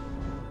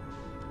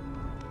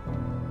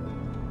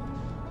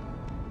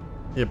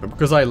 Yeah, but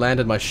because I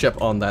landed my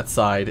ship on that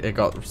side, it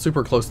got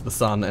super close to the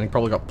sun and it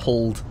probably got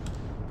pulled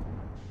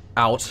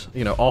out,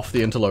 you know, off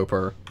the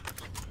interloper.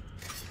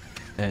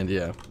 And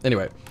yeah.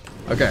 Anyway.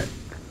 Okay.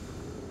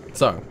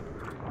 So.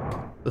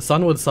 The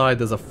sunward side,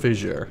 there's a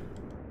fissure.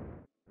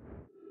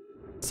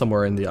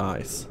 Somewhere in the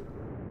ice.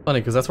 Funny,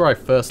 because that's where I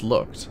first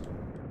looked.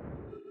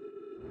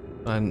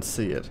 I didn't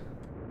see it.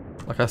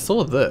 Like, I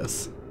saw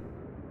this.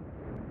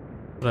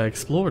 But I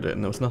explored it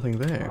and there was nothing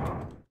there.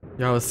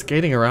 Yeah, I was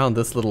skating around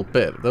this little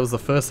bit. That was the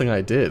first thing I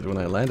did when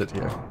I landed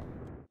here.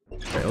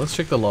 Okay, let's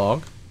check the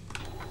log.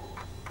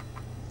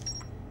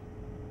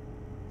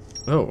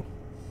 Oh.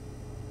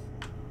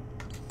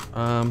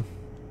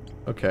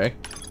 Okay.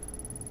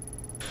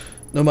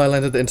 Nomai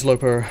landed on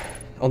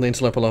the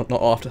interloper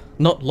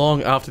not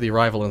long after the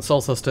arrival in the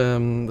Sol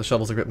system. The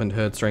shuttle's equipment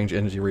heard strange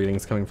energy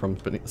readings coming from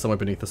somewhere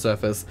beneath the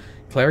surface.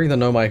 Clary and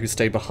the Nomai who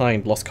stayed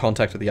behind lost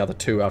contact with the other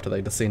 2 after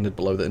they descended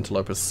below the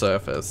interloper's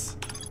surface.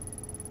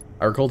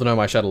 I recall the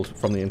Nomai shuttle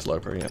from the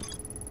interloper, yeah.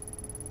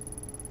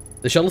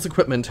 The shuttle's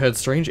equipment heard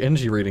strange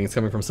energy readings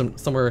coming from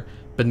somewhere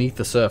beneath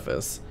the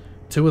surface.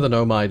 2 of the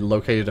Nomai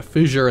located a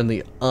fissure in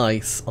the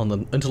ice on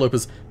the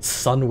interloper's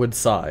sunward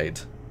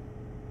side.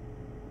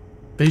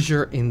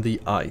 Fissure in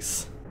the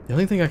ice. The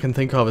only thing I can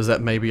think of is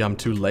that maybe I'm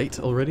too late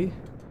already.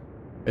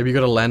 Maybe you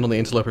gotta land on the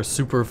interloper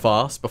super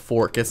fast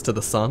before it gets to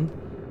the sun.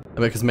 And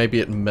because maybe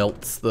it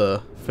melts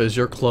the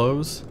fissure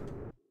close.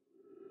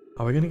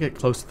 Are we gonna get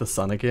close to the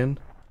sun again?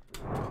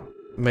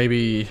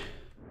 maybe... Is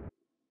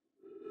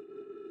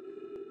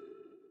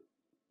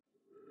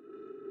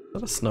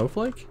that a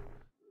snowflake?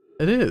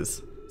 It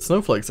is.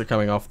 Snowflakes are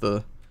coming off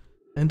the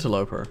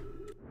interloper.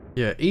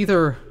 Yeah,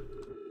 either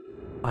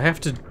I have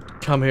to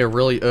come here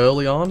really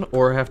early on,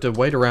 or I have to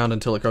wait around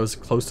until it goes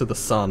close to the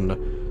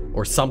sun,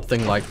 or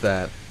something like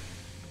that.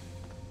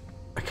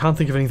 I can't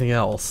think of anything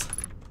else.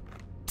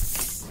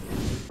 It's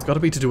gotta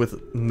be to do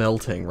with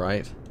melting,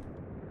 right?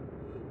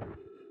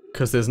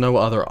 Because there's no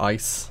other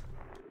ice.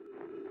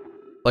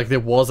 Like,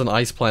 there was an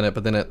ice planet,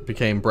 but then it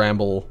became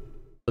Bramble,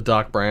 the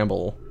Dark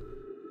Bramble.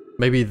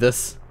 Maybe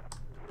this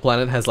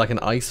planet has like an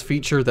ice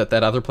feature that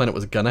that other planet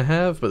was gonna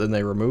have, but then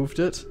they removed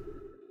it.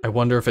 I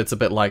wonder if it's a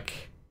bit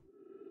like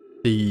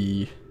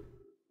the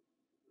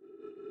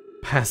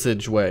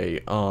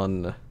passageway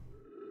on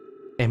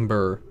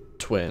Ember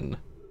Twin,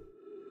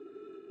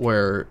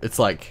 where it's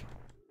like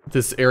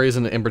this area's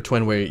in the Ember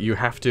Twin where you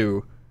have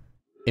to,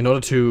 in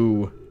order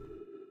to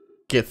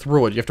get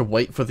through it, you have to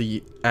wait for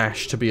the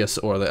ash to be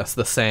or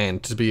the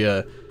sand to be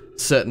a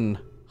certain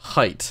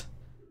height,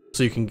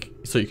 so you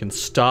can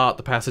start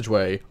the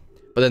passageway.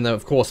 But then,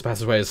 of course, the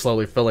passageway is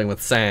slowly filling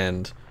with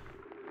sand.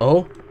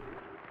 Oh,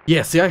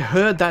 yeah. See, I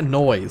heard that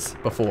noise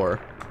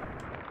before.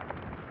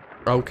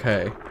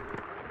 Okay.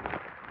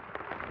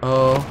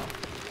 Oh.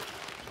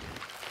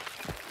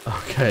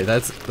 Okay,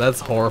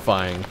 that's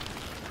horrifying.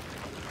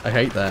 I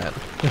hate that.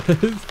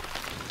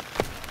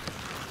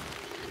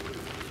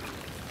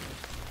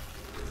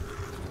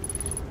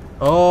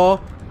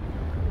 Oh.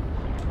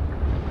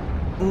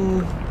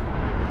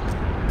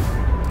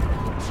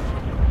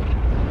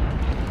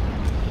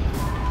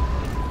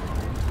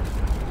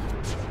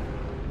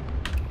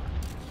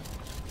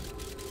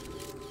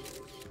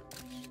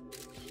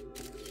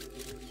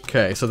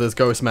 Okay, so there's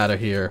ghost matter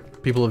here.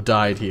 People have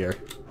died here.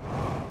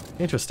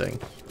 Interesting.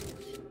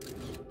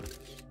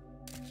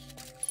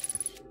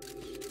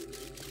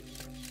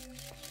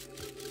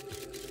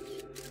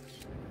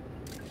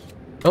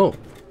 Oh.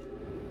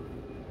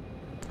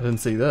 I didn't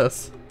see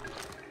this.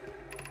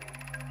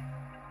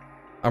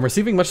 I'm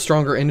receiving much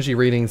stronger energy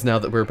readings now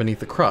that we're beneath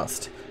the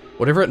crust.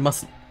 Whatever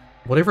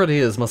it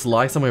is must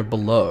lie somewhere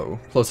below,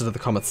 closer to the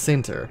comet's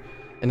center,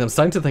 and I'm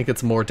starting to think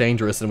it's more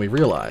dangerous than we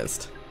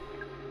realized.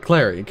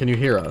 Clary, can you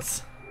hear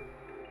us?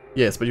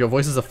 Yes, but your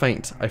voices are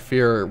faint. I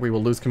fear we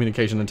will lose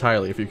communication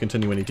entirely if you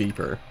continue any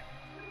deeper.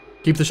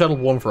 Keep the shuttle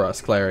warm for us,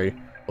 Clary.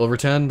 We'll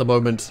return the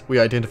moment we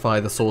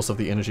identify the source of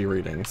the energy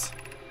readings.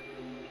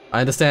 I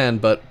understand,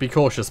 but be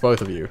cautious,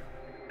 both of you.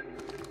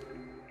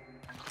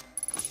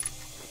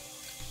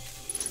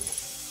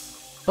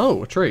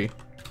 Oh, a tree.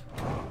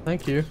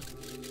 Thank you.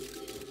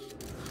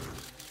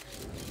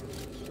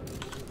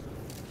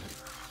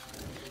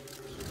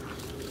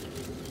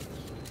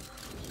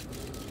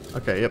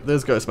 Okay, yep,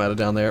 there's ghost matter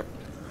down there.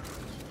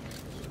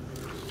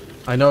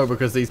 I know,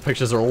 because these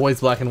pictures are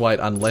always black and white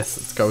unless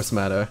it's ghost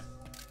matter.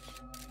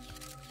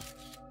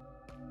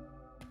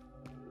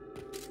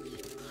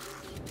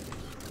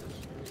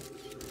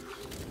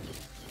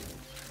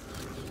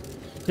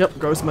 Yep,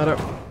 ghost matter.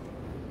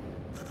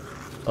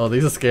 Oh,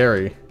 these are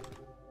scary.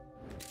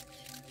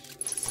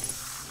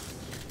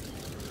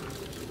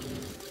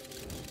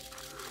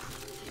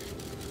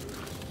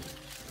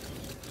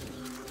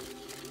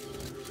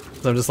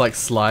 So I'm just like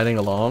sliding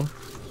along.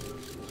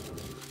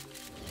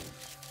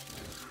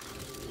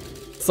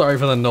 Sorry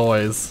for the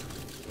noise.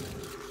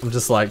 I'm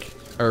just like,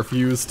 I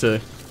refuse to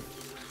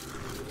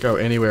go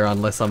anywhere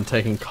unless I'm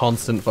taking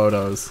constant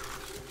photos.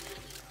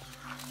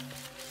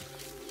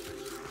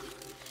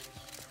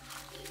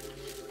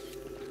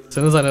 As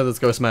soon as I know there's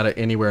ghost matter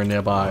anywhere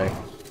nearby.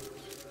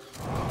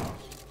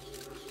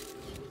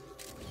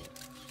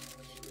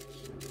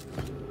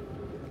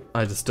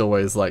 I just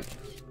always like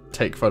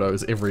take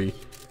photos every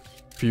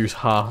few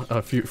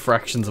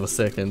fractions of a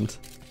second.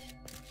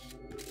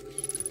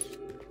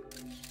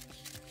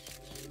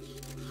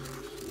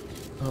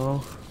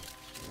 Oh.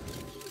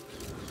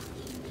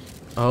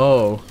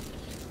 Oh.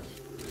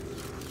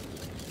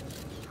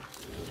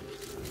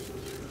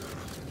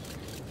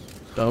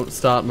 Don't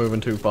start moving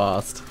too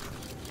fast.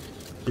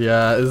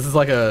 Yeah, this is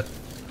like a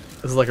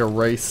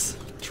race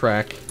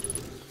track.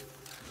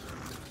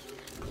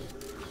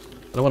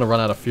 I don't want to run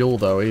out of fuel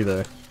though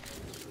either.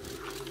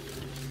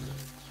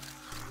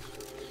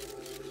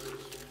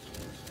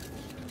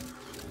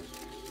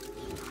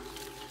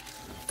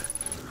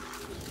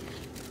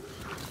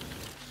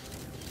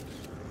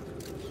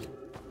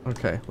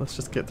 Okay, let's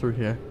just get through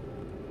here.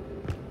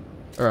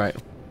 Alright.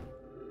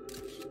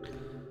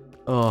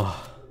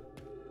 Oh.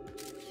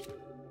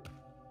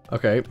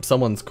 Okay,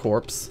 someone's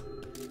corpse.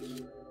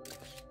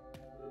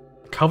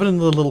 Covered in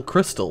the little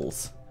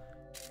crystals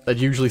that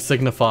usually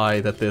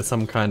signify that there's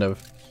some kind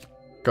of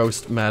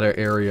ghost matter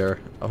area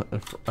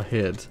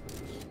ahead.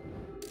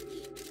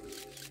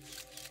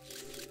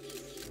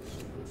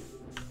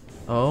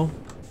 Oh.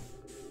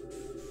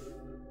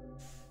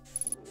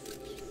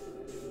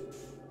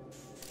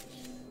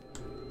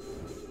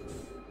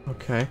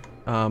 Okay,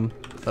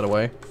 that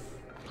away.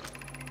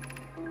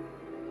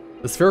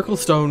 The spherical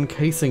stone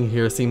casing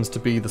here seems to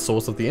be the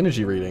source of the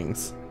energy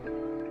readings.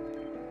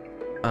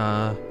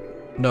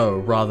 No,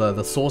 rather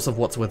the source of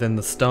what's within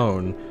the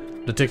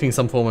stone, detecting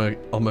some form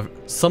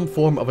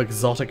of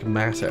exotic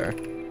matter.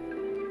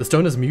 The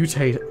stone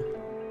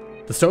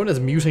is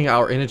muting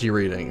our energy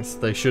readings.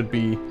 They should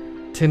be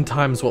 10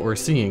 times what we're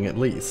seeing, at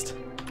least.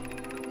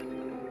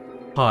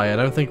 Hi, I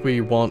don't think we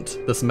want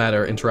this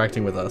matter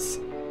interacting with us.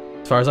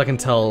 As far as I can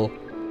tell,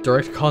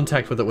 direct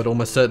contact with it would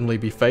almost certainly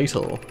be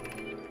fatal.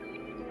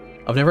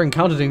 I've never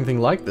encountered anything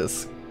like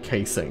this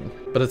casing,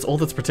 but it's all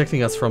that's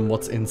protecting us from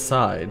what's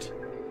inside.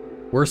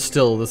 Worse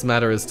still, this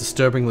matter is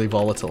disturbingly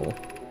volatile.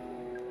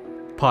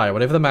 Pi,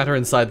 whatever the matter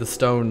inside the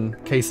stone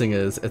casing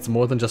is, it's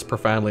more than just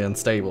profoundly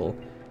unstable.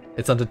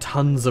 It's under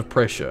tons of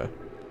pressure.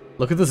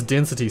 Look at this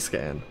density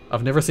scan.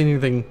 I've never seen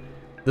anything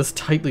this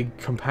tightly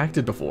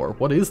compacted before.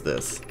 What is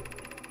this?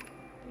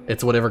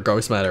 It's whatever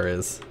ghost matter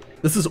is.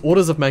 This is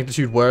orders of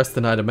magnitude worse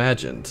than I'd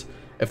imagined.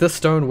 If this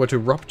stone were to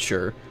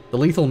rupture, the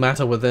lethal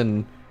matter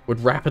within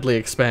would rapidly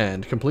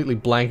expand, completely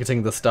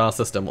blanketing the star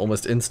system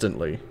almost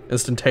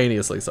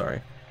instantaneously,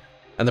 sorry.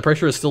 And the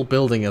pressure is still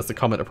building as the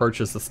comet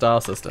approaches the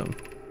star system.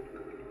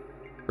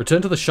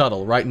 Return to the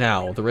shuttle, right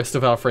now. The rest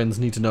of our friends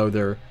need to know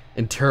they're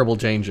in terrible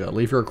danger.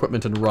 Leave your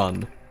equipment and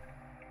run.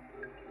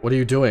 What are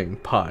you doing,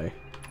 Pi?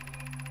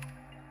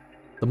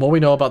 The more we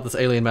know about this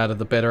alien matter,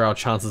 the better our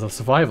chances of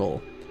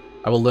survival.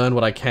 I will learn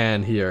what I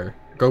can here.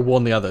 Go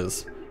warn the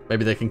others.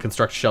 Maybe they can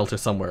construct shelter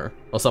somewhere.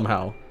 Or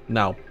somehow.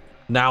 Now.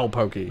 Now,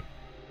 Pokey.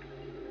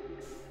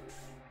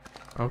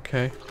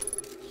 Okay.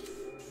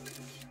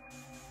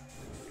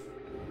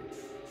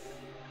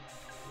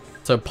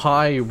 So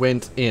Pi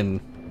went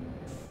in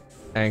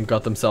and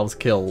got themselves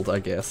killed, I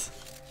guess.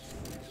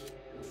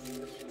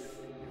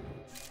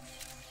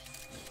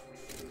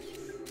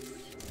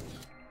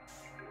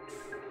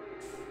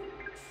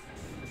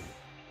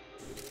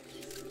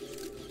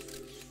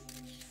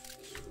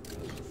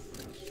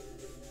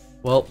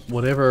 Well,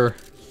 whatever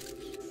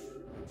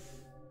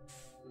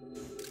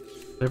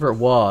it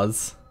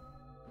was,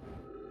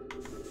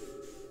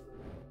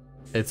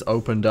 it's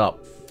opened up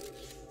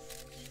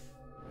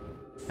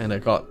and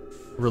it got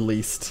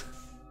released.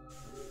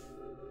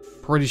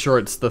 Pretty sure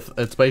it's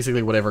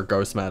basically whatever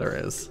ghost matter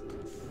is.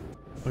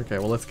 Okay,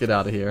 well, let's get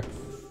out of here.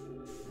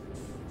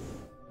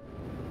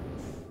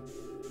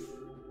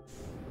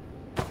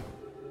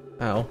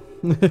 Ow.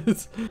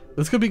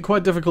 This could be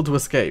quite difficult to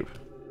escape.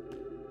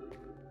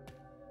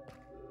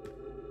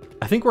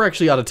 I think we're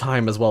actually out of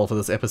time as well for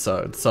this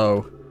episode,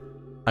 so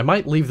I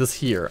might leave this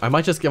here. I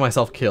might just get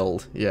myself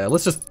killed. Yeah,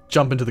 let's just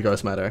jump into the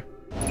ghost matter.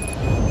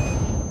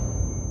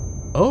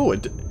 Oh,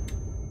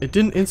 it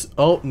didn't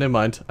oh, never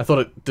mind. I thought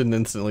it didn't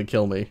instantly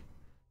kill me.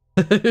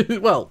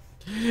 Well,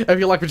 if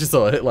you like what you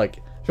saw, hit like.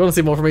 If you want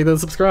to see more from me, then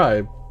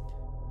subscribe.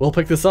 We'll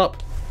pick this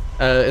up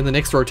in the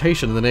next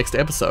rotation, in the next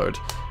episode.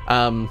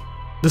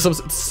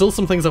 There's still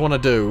some things I want to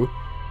do,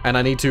 and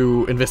I need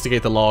to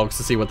investigate the logs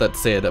to see what that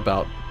said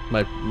about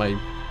my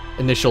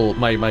initial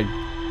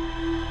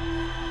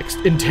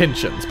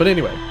intentions. But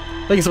anyway,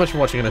 thank you so much for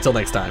watching, and until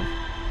next time.